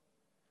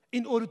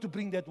in order to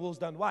bring that walls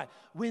down. Why?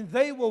 When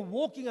they were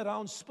walking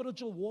around,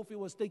 spiritual warfare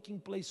was taking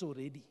place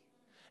already.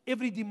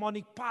 Every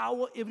demonic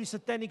power, every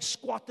satanic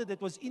squatter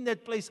that was in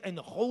that place and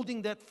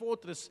holding that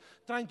fortress,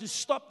 trying to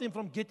stop them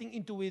from getting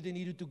into where they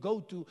needed to go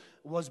to,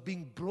 was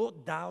being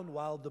brought down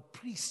while the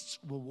priests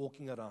were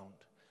walking around.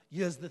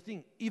 Here's the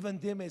thing, even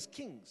them as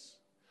kings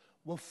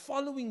were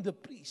following the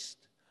priest,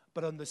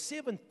 but on the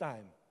 7th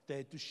time, they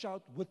had to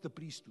shout with the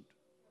priesthood.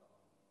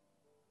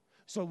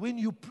 So when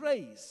you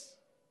praise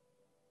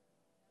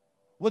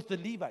with the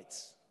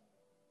Levites,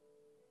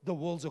 the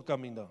walls are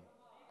coming down.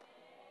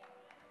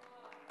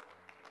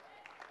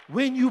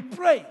 When you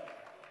pray,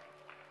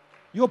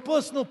 your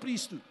personal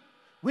priesthood,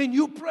 when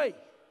you pray,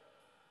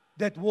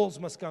 that walls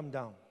must come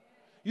down.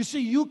 You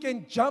see, you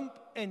can jump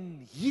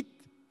and hit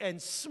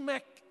and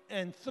smack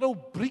and throw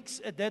bricks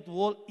at that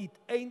wall. It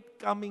ain't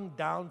coming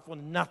down for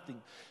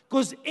nothing.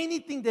 Because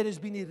anything that has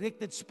been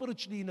erected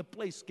spiritually in a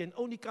place can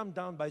only come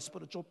down by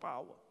spiritual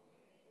power.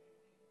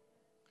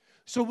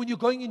 So when you're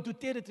going into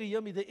territory,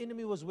 hear me, the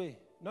enemy was where?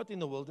 Not in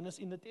the wilderness,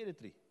 in the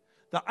territory.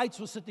 The ites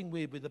were sitting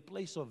where? With a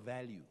place of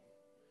value.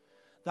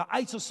 The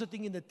ites are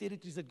sitting in the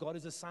territories that God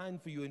has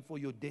assigned for you and for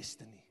your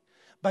destiny.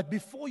 But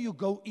before you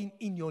go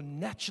in your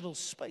natural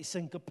space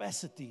and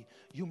capacity,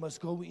 you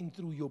must go in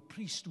through your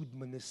priesthood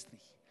ministry.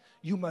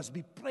 You must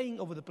be praying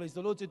over the place.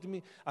 The Lord said to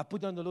me,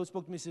 the Lord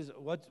spoke to me, says,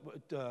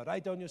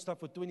 write down your stuff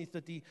for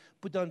 2030,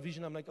 put down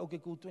vision. I'm like, okay,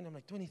 cool, 20. I'm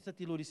like,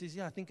 2030, Lord. He says,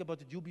 yeah, think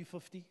about it, you'll be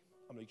 50.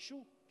 I'm like,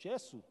 sure,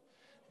 Jesus.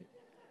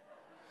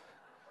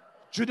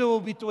 Judah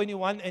will be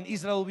 21 and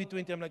Israel will be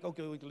 20. I'm like,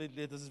 okay,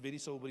 this is very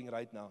sobering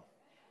right now.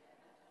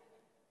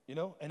 You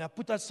know, and I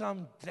put out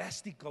some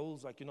drastic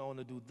goals, like, I want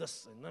to do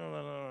this, and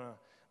no.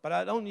 But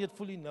I don't yet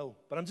fully know.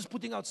 But I'm just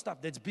putting out stuff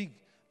that's big.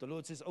 The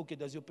Lord says, okay,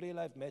 does your prayer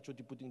life match what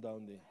you're putting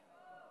down there?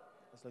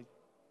 It's like,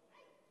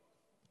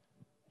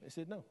 I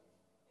said, no.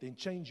 Then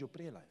change your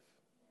prayer life.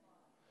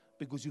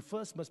 Because you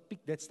first must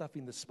pick that stuff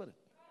in the spirit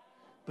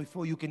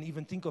before you can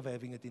even think of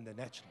having it in the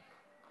natural.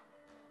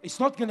 It's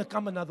not going to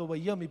come another way,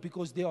 hear me,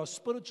 because there are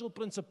spiritual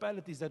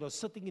principalities that are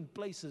sitting in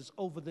places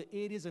over the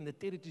areas and the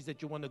territories that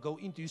you want to go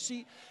into. You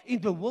see, in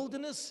the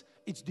wilderness,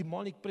 it's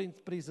demonic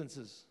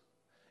presences.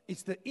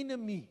 It's the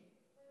enemy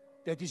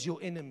that is your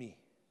enemy.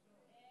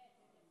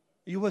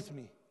 Are you with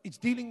me? It's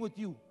dealing with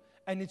you.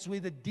 And it's where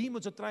the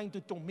demons are trying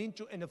to torment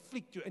you and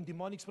afflict you, and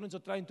demonic spirits are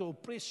trying to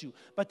oppress you.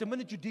 But the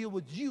minute you deal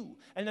with you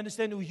and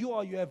understand who you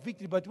are, you have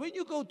victory. But when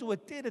you go to a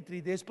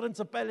territory, there's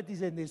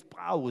principalities and there's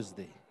powers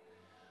there.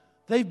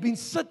 They've been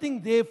sitting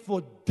there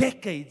for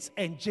decades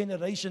and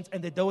generations,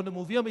 and they don't want to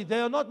move. Hear me, they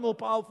are not more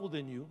powerful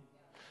than you.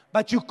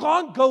 But you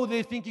can't go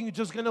there thinking you're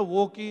just going to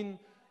walk in,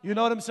 you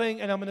know what I'm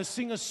saying, and I'm going to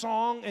sing a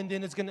song, and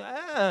then it's going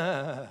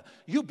to,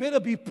 You better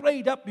be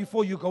prayed up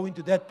before you go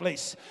into that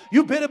place.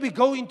 You better be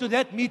going to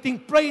that meeting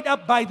prayed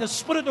up by the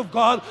Spirit of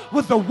God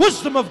with the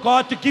wisdom of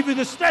God to give you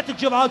the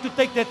strategy of how to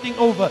take that thing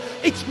over.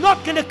 It's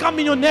not going to come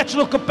in your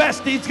natural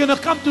capacity. It's going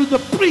to come through the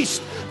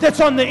priest that's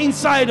on the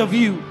inside of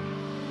you.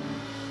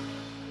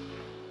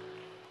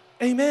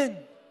 Amen.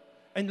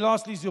 And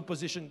lastly is your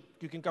position.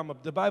 You can come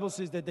up. The Bible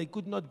says that they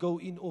could not go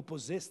in or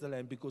possess the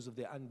land because of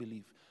their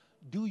unbelief.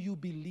 Do you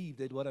believe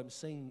that what I'm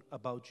saying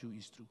about you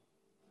is true?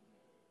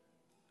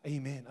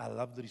 Amen. I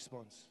love the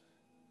response.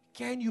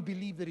 Can you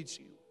believe that it's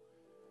you?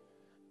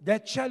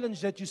 That challenge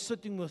that you're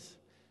sitting with,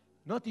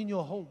 not in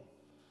your home,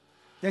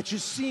 that you're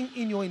seeing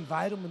in your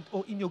environment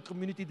or in your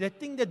community, that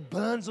thing that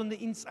burns on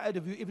the inside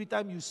of you every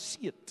time you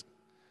see it.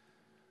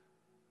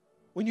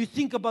 When you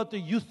think about the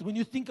youth, when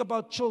you think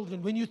about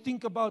children, when you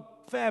think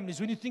about families,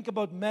 when you think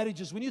about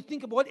marriages, when you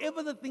think about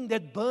whatever the thing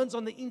that burns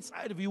on the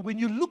inside of you, when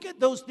you look at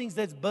those things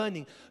that's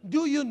burning,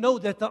 do you know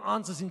that the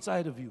answer's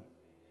inside of you?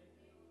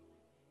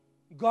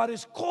 God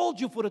has called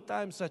you for a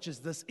time such as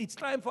this. It's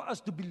time for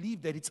us to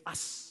believe that it's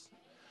us,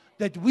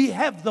 that we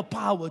have the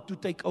power to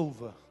take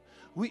over.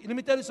 Let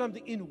me tell you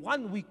something. In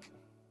 1 week,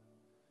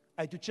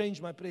 I had to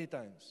change my prayer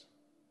times.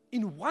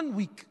 In 1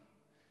 week,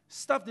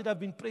 stuff that I've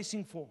been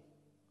pressing for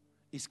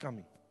is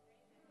coming.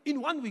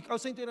 In 1 week, I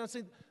was saying to her, I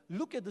said,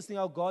 look at this thing,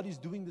 how God is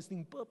doing this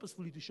thing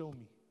purposefully to show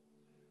me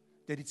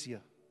that it's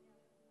here.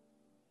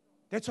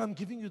 That's why I'm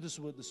giving you this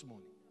word this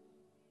morning.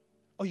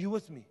 Are you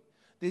with me?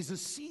 There's a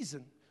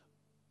season,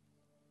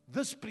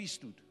 this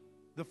priesthood,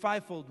 the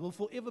fivefold, will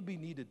forever be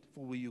needed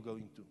for where you're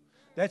going to.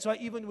 That's why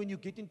even when you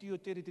get into your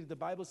territory, the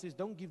Bible says,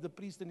 don't give the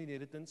priest an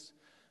inheritance.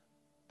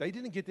 They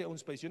didn't get their own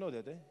space. You know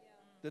that, eh?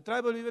 The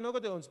tribe of Levi not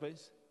got their own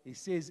space. He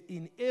says,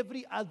 in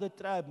every other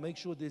tribe, make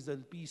sure there's a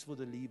piece for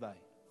the Levi.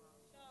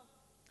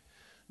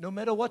 No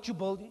matter what you're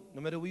building,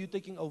 no matter where you're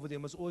taking over, there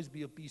must always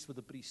be a piece for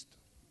the priest.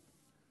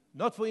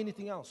 Not for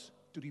anything else,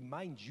 to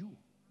remind you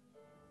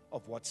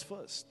of what's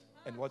first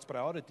and what's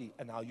priority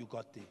and how you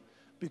got there.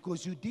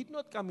 Because you did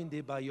not come in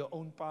there by your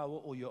own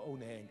power or your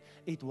own hand.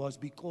 It was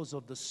because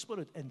of the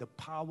Spirit and the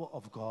power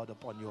of God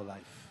upon your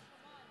life.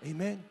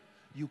 Amen.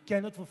 You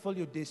cannot fulfill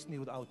your destiny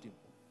without Him.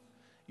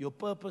 Your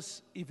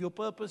purpose, if your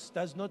purpose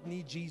does not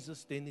need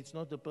Jesus, then it's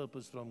not the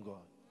purpose from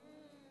God.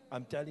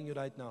 I'm telling you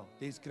right now,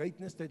 there's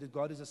greatness that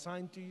God has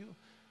assigned to you.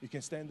 You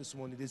can stand this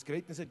morning. There's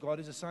greatness that God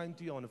has assigned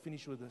to you. I want to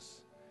finish with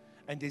this.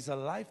 And there's a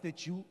life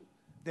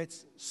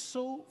that's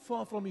so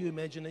far from your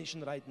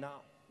imagination right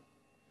now.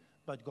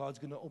 But God's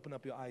going to open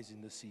up your eyes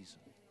in this season.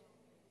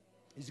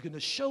 He's going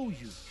to show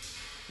you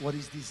what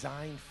is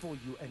designed for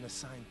you and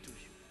assigned to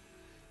you.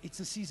 It's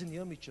a season,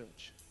 hear me,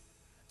 church.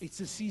 It's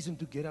a season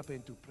to get up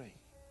and to pray.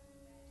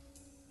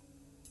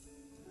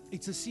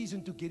 It's a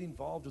season to get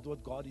involved with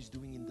what God is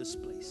doing in this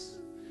place.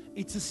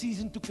 It's a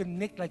season to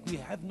connect like we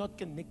have not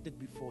connected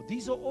before.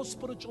 These are all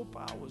spiritual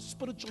powers,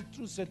 spiritual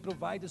truths that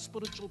provide a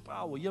spiritual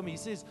power. Hear me, he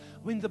says,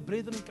 when the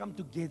brethren come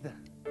together,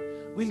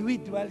 when we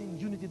dwell in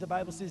unity, the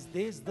Bible says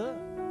there's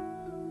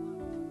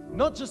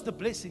not just the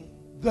blessing,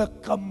 the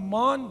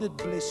commanded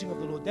blessing of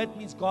the Lord. That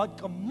means God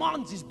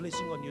commands His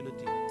blessing on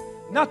unity.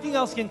 Nothing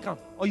else can come.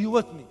 Are you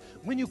with me?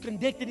 When you're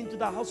connected into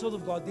the household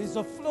of God, there's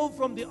a flow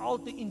from the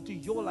altar into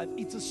your life.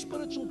 It's a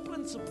spiritual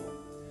principle.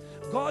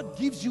 God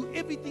gives you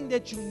everything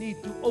that you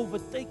need to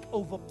overtake,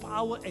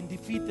 overpower, and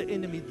defeat the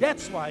enemy.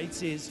 That's why it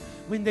says,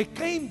 when they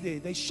came there,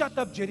 they shut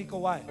up Jericho.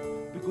 Why?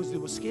 Because they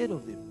were scared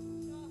of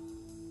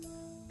them.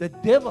 The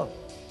devil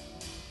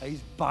is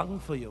bang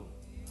for you.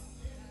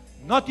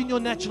 Not in your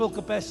natural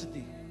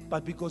capacity,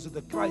 but because of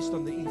the Christ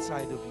on the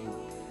inside of you.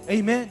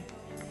 Amen.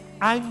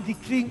 I'm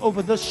decreeing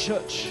over this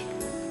church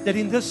that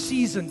in this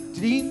season,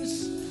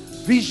 dreams,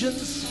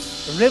 visions,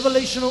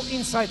 revelational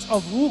insights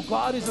of who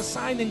God is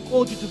assigned and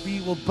called you to be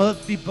will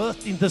be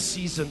birthed in this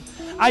season.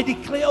 I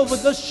declare over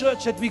this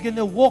church that we're going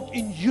to walk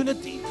in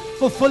unity,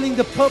 fulfilling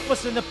the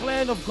purpose and the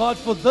plan of God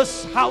for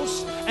this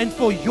house and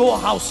for your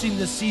house in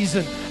this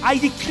season. I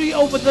decree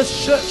over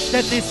this church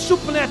that there's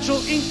supernatural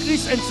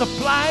increase and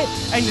supply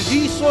and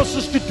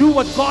resources to do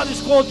what God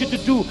has called you to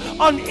do.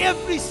 On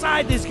every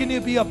side there's going to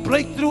be a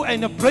breakthrough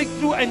and a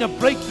breakthrough and a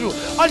breakthrough.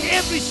 On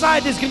every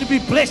side there's going to be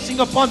blessing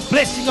upon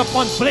blessing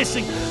upon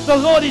blessing. The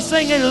Lord is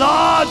saying,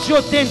 enlarge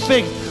your tent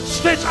pegs.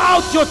 Stretch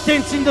out your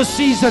tents in the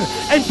season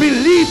and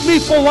believe me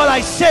for what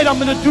I said I'm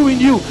going to do in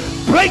you.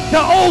 Break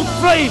the old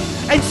frame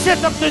and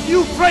set up the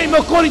new frame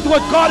according to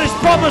what God has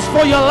promised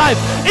for your life.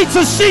 It's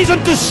a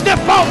season to step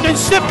out and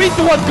step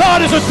into what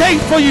God has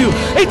ordained for you.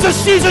 It's a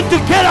season to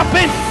get up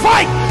and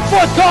fight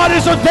for what God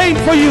has ordained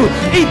for you.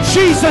 In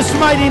Jesus'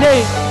 mighty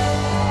name.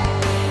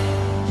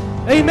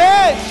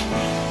 Amen.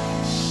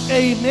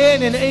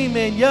 Amen and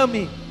amen. Hear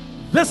me.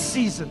 This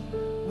season,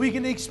 we're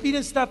going to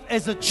experience stuff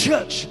as a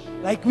church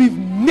like we've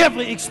never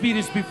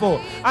experienced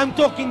before. I'm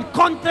talking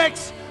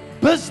contracts,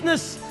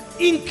 business,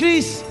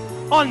 increase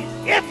on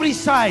every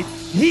side.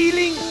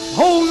 Healing,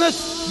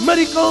 wholeness,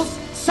 miracles,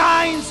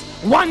 signs,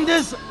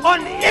 wonders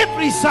on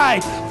every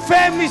side.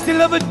 Families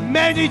delivered,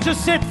 marriages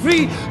set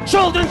free,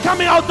 children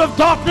coming out of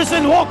darkness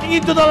and walking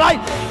into the light.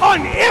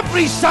 On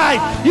every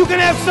side, you can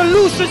have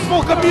solutions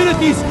for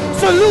communities,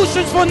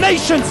 solutions for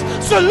nations,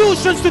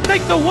 solutions to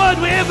take the word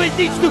wherever it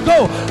needs to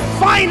go.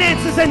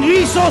 Finances and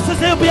resources,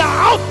 there will be an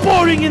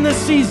outpouring in this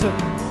season.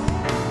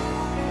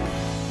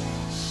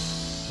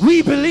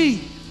 We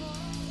believe.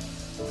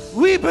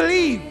 We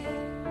believe.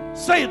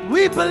 Say it,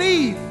 we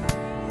believe.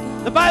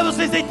 The Bible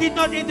says they did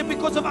not enter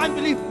because of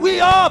unbelief. We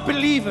are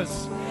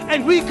believers.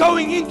 And we're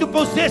going in to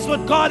possess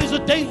what God has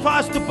ordained for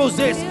us to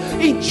possess.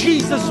 In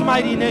Jesus'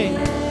 mighty name.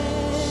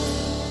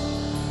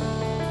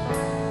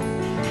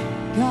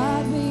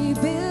 God, we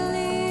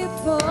believe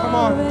for Come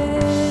on.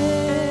 it.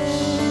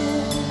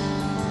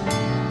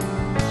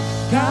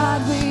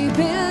 God, we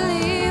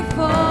believe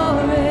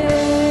for it.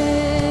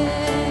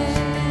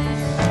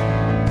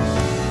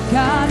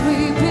 God,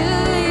 we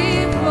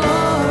believe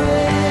for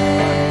it.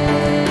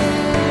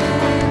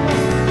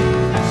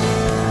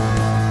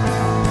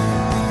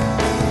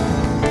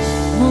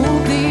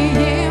 Move the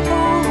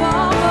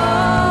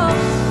immovable,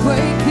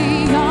 break the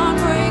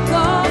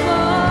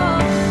unbreakable.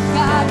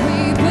 God, we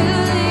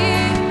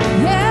believe,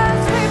 yes,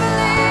 we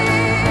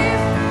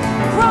believe.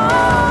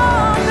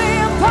 From the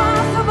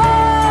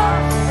impossible,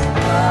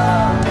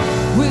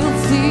 we'll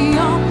see a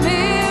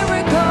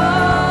miracle.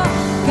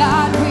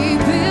 God, we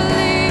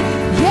believe,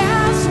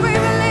 yes, we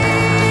believe.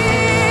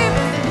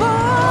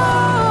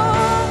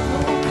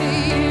 Move the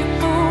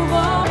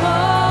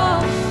immovable,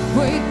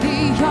 break the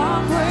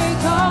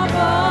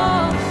unbreakable.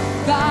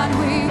 God,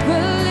 we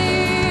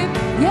believe,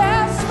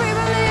 yes, we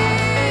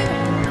believe.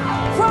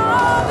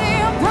 From the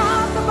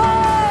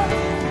impossible,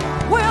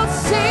 we'll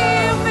see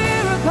a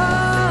miracle.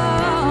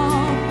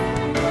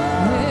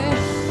 Yeah.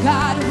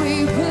 God, we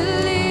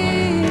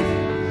believe.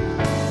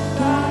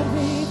 God,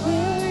 we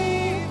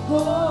believe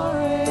for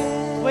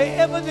it.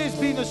 Wherever there's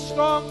been a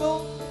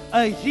stronghold,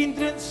 a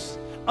hindrance,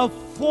 a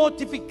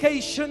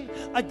fortification,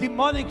 a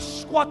demonic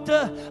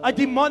squatter, a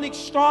demonic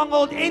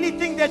stronghold,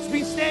 anything that's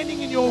been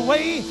standing in your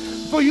way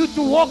for you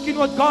to walk in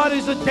what God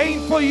has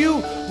ordained for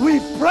you, we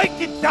break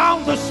it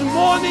down this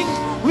morning.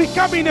 We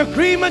come in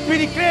agreement. We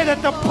declare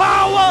that the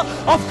power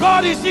of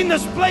God is in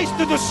this place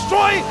to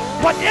destroy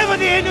whatever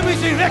the enemy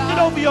has erected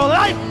over your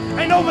life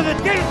and over the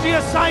territory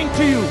assigned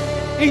to you.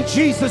 In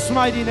Jesus'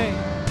 mighty name.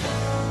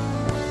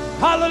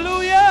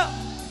 Hallelujah.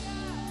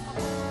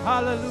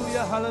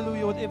 Hallelujah,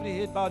 hallelujah. With every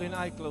head bowed and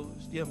eye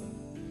closed. Yeah.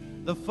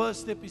 The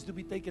first step is to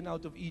be taken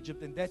out of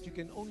Egypt, and that you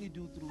can only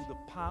do through the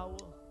power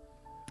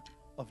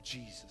of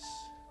Jesus.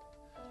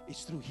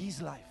 It's through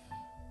His life.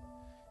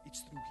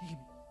 It's through Him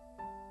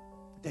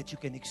that you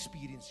can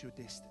experience your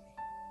destiny.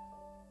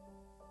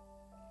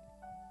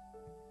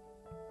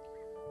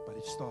 But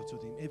it starts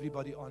with Him.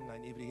 Everybody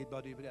online, every head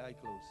bowed, every eye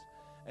closed.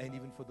 And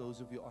even for those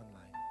of you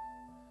online,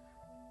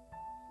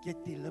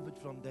 get delivered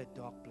from that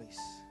dark place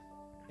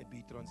and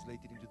be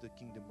translated into the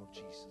kingdom of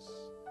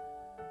Jesus.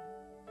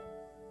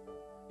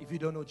 If you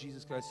don't know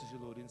Jesus Christ as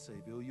your Lord and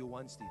Savior, or you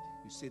once did,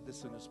 you said the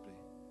sinner's prayer,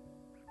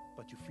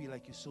 but you feel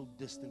like you're so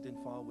distant and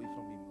far away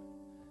from Him,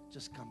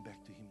 just come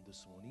back to Him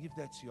this morning. If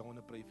that's you, I want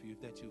to pray for you.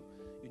 If that's you,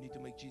 you need to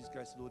make Jesus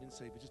Christ Lord and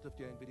Savior. Just lift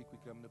your hand very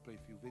quickly. I'm going to pray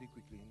for you very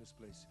quickly in this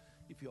place.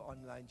 If you're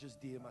online,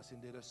 just DM us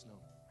and let us know.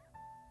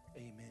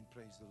 Amen.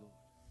 Praise the Lord.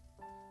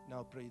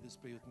 Now pray this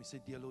prayer with me. Say,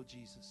 dear Lord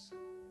Jesus,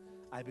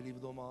 I believe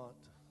with all my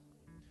heart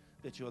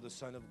that you are the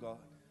Son of God.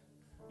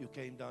 You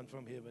came down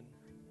from heaven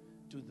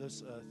to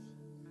this earth,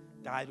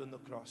 died on the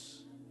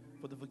cross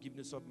for the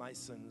forgiveness of my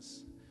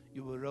sins.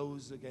 You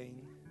arose again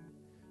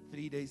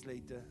 3 days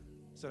later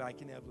so that I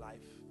can have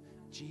life.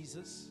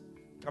 Jesus,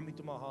 come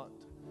into my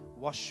heart,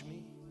 wash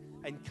me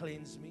and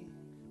cleanse me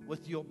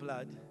with your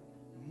blood.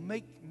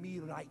 Make me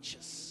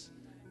righteous,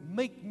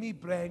 make me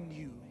brand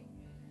new,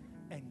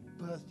 and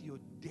birth your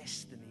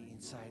destiny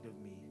inside of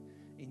me.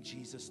 In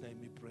Jesus' name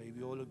we pray.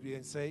 We all agree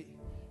and say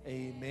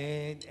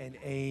amen and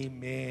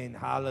amen.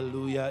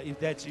 Hallelujah. If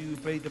that's you,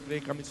 pray the prayer,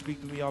 come and speak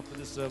to me after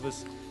the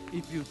service.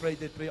 If you prayed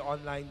that prayer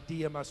online,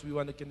 DM us. We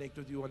want to connect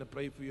with you, we want to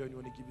pray for you, and we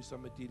want to give you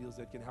some materials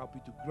that can help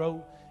you to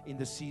grow in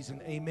the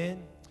season.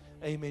 Amen.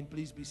 Amen.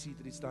 Please be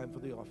seated. It's time for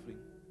the offering.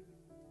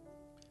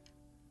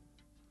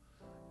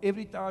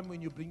 Every time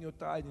when you bring your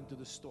tithe into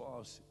the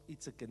storehouse,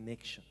 it's a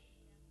connection.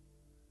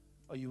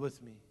 Are you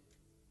with me?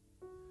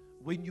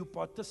 When you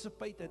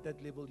participate at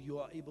that level, you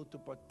are able to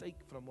partake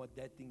from what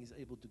that thing is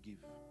able to give.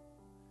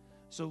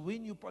 So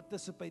when you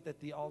participate at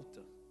the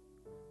altar,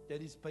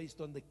 that is based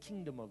on the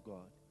kingdom of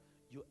God,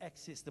 you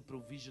access the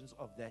provisions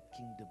of that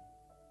kingdom.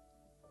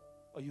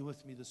 Are you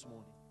with me this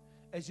morning?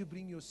 As you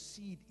bring your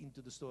seed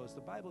into the storehouse,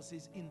 the Bible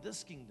says, in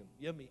this kingdom,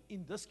 hear me,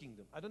 in this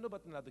kingdom, I don't know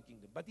about another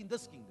kingdom, but in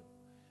this kingdom,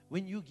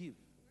 when you give,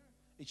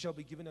 it shall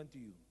be given unto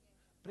you.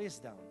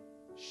 Pressed down,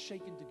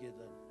 shaken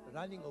together,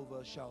 running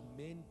over, shall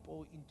men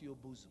pour into your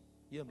bosom.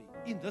 Hear me.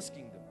 In this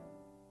kingdom,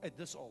 at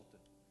this altar.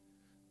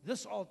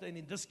 This altar and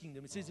in this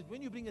kingdom, it says that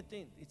when you bring a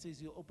tent, it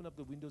says you'll open up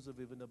the windows of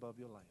heaven above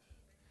your life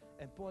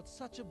and pour out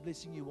such a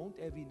blessing you won't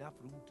have enough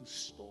room to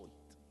store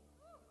it.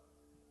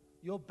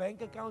 Your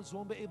bank accounts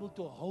won't be able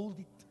to hold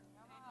it.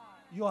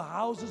 Your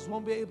houses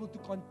won't be able to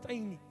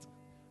contain it.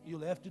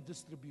 You'll have to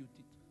distribute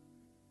it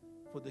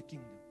for the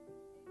kingdom.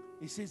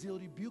 He says He'll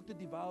rebuke the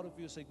devourer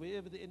for your sake.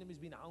 Wherever the enemy's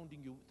been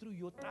hounding you, through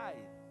your tithe,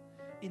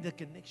 in the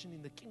connection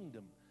in the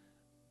kingdom,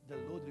 the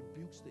Lord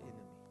rebukes the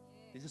enemy.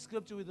 There's a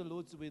scripture where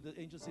the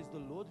angel says, the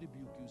Lord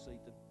rebuke you,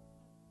 Satan.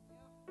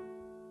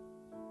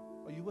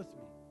 Are you with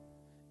me?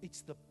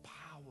 It's the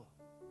power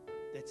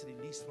that's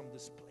released from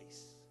this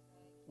place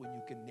when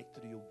you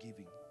connect to your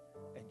giving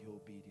and your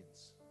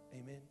obedience.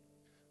 Amen.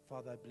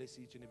 Father, I bless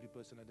each and every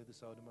person under the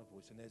sound of my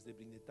voice. And as they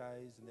bring their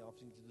tithes and their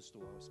offerings to the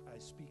storehouse, I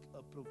speak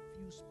a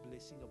profuse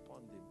blessing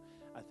upon them.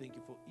 I thank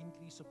you for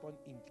increase upon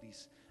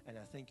increase. And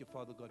I thank you,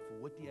 Father God, for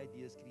witty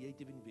ideas,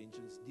 creative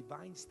inventions,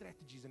 divine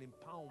strategies, and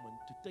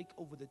empowerment to take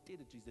over the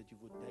territories that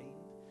you've ordained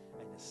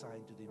and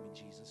assigned to them in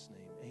Jesus'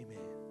 name.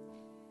 Amen.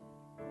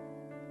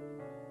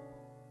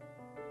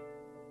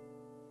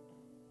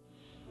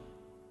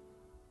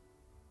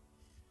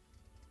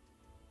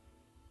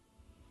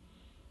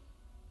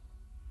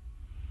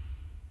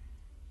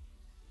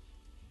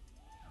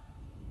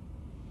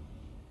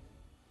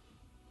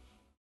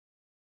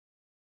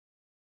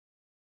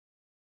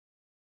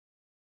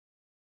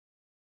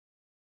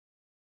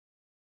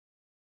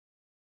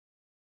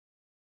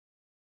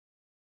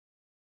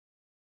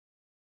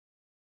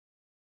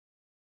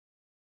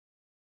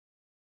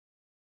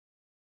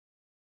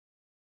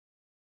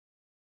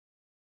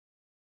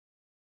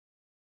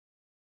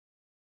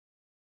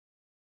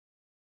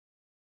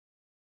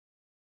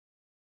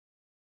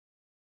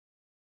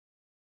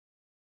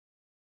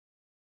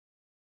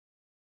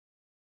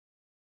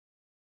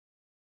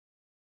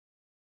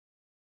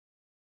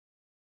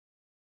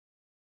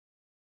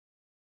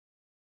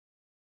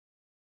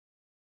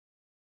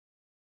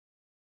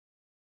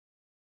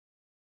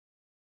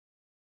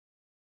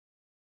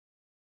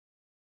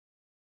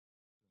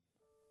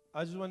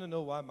 I just want to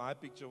know why my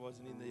picture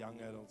wasn't in the young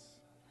adults.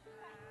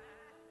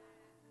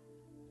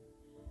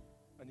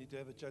 I need to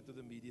have a chat to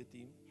the media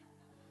team.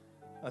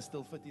 I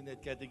still fit in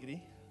that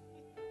category.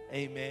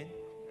 Amen.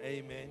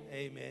 Amen.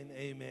 Amen.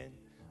 Amen.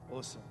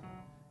 Awesome.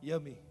 Hear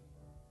me.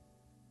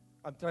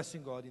 I'm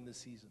trusting God in this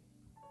season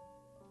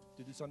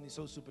to do something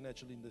so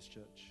supernatural in this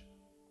church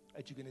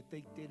that you're going to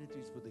take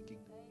territories for the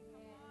kingdom.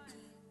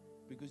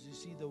 Because you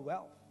see, the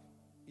wealth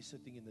is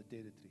sitting in the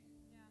territory.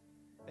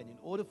 And in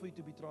order for it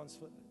to be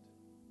transferred,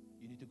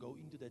 you need to go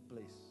into that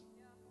place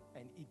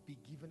and it be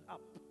given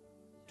up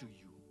to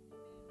you.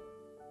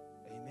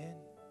 Amen.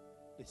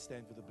 Let's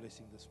stand for the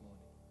blessing this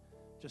morning.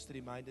 Just a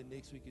reminder,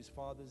 next week is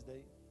Father's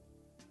Day.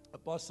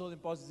 Apostle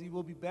and Pastor Z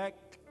will be back.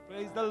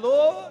 Praise the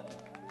Lord.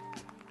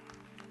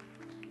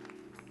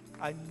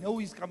 I know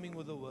he's coming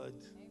with a word.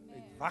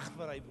 I'm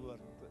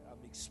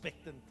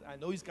expectant. I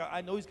know he's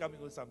coming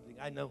with something.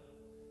 I know.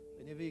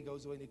 Whenever he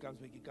goes, when he comes,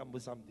 he comes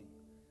with something.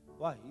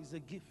 Why? He's a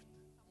gift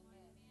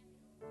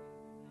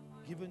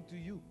given to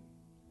you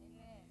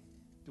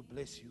to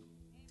bless you.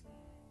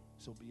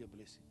 So be a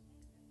blessing.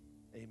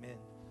 Amen.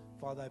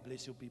 Father, I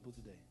bless your people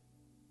today.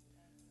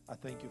 I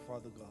thank you,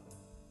 Father God,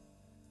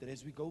 that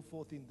as we go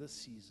forth in this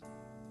season,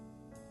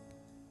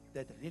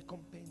 that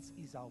recompense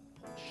is our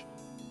portion.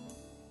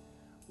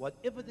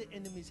 Whatever the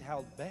enemy's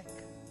held back,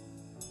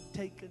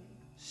 taken,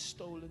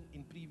 stolen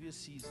in previous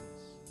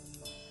seasons,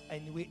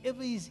 and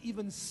wherever he's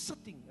even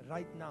sitting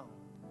right now,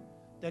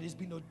 that has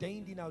been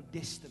ordained in our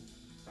destiny,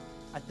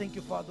 I thank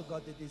you, Father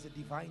God, that there's a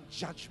divine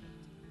judgment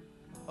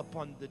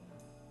upon the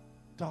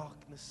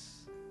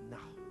darkness now.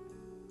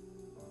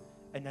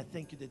 And I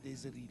thank you that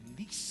there's a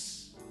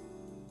release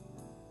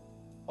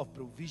of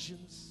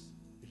provisions,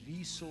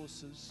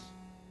 resources,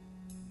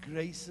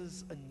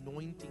 graces,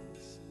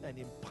 anointings, and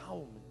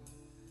empowerment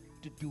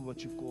to do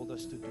what you've called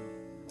us to do.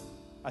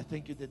 I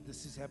thank you that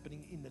this is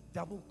happening in a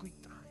double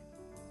quick time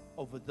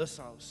over this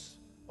house,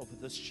 over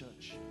this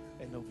church,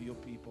 and over your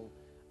people.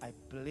 I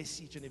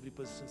bless each and every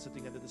person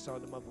sitting under the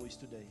sound of my voice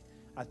today.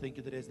 I thank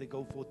you that as they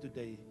go forth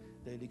today,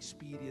 they'll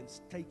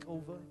experience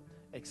takeover,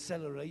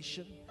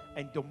 acceleration,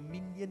 and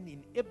dominion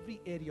in every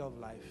area of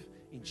life.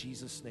 In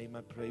Jesus' name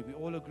I pray. We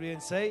all agree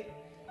and say,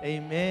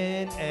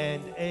 amen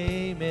and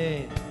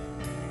amen.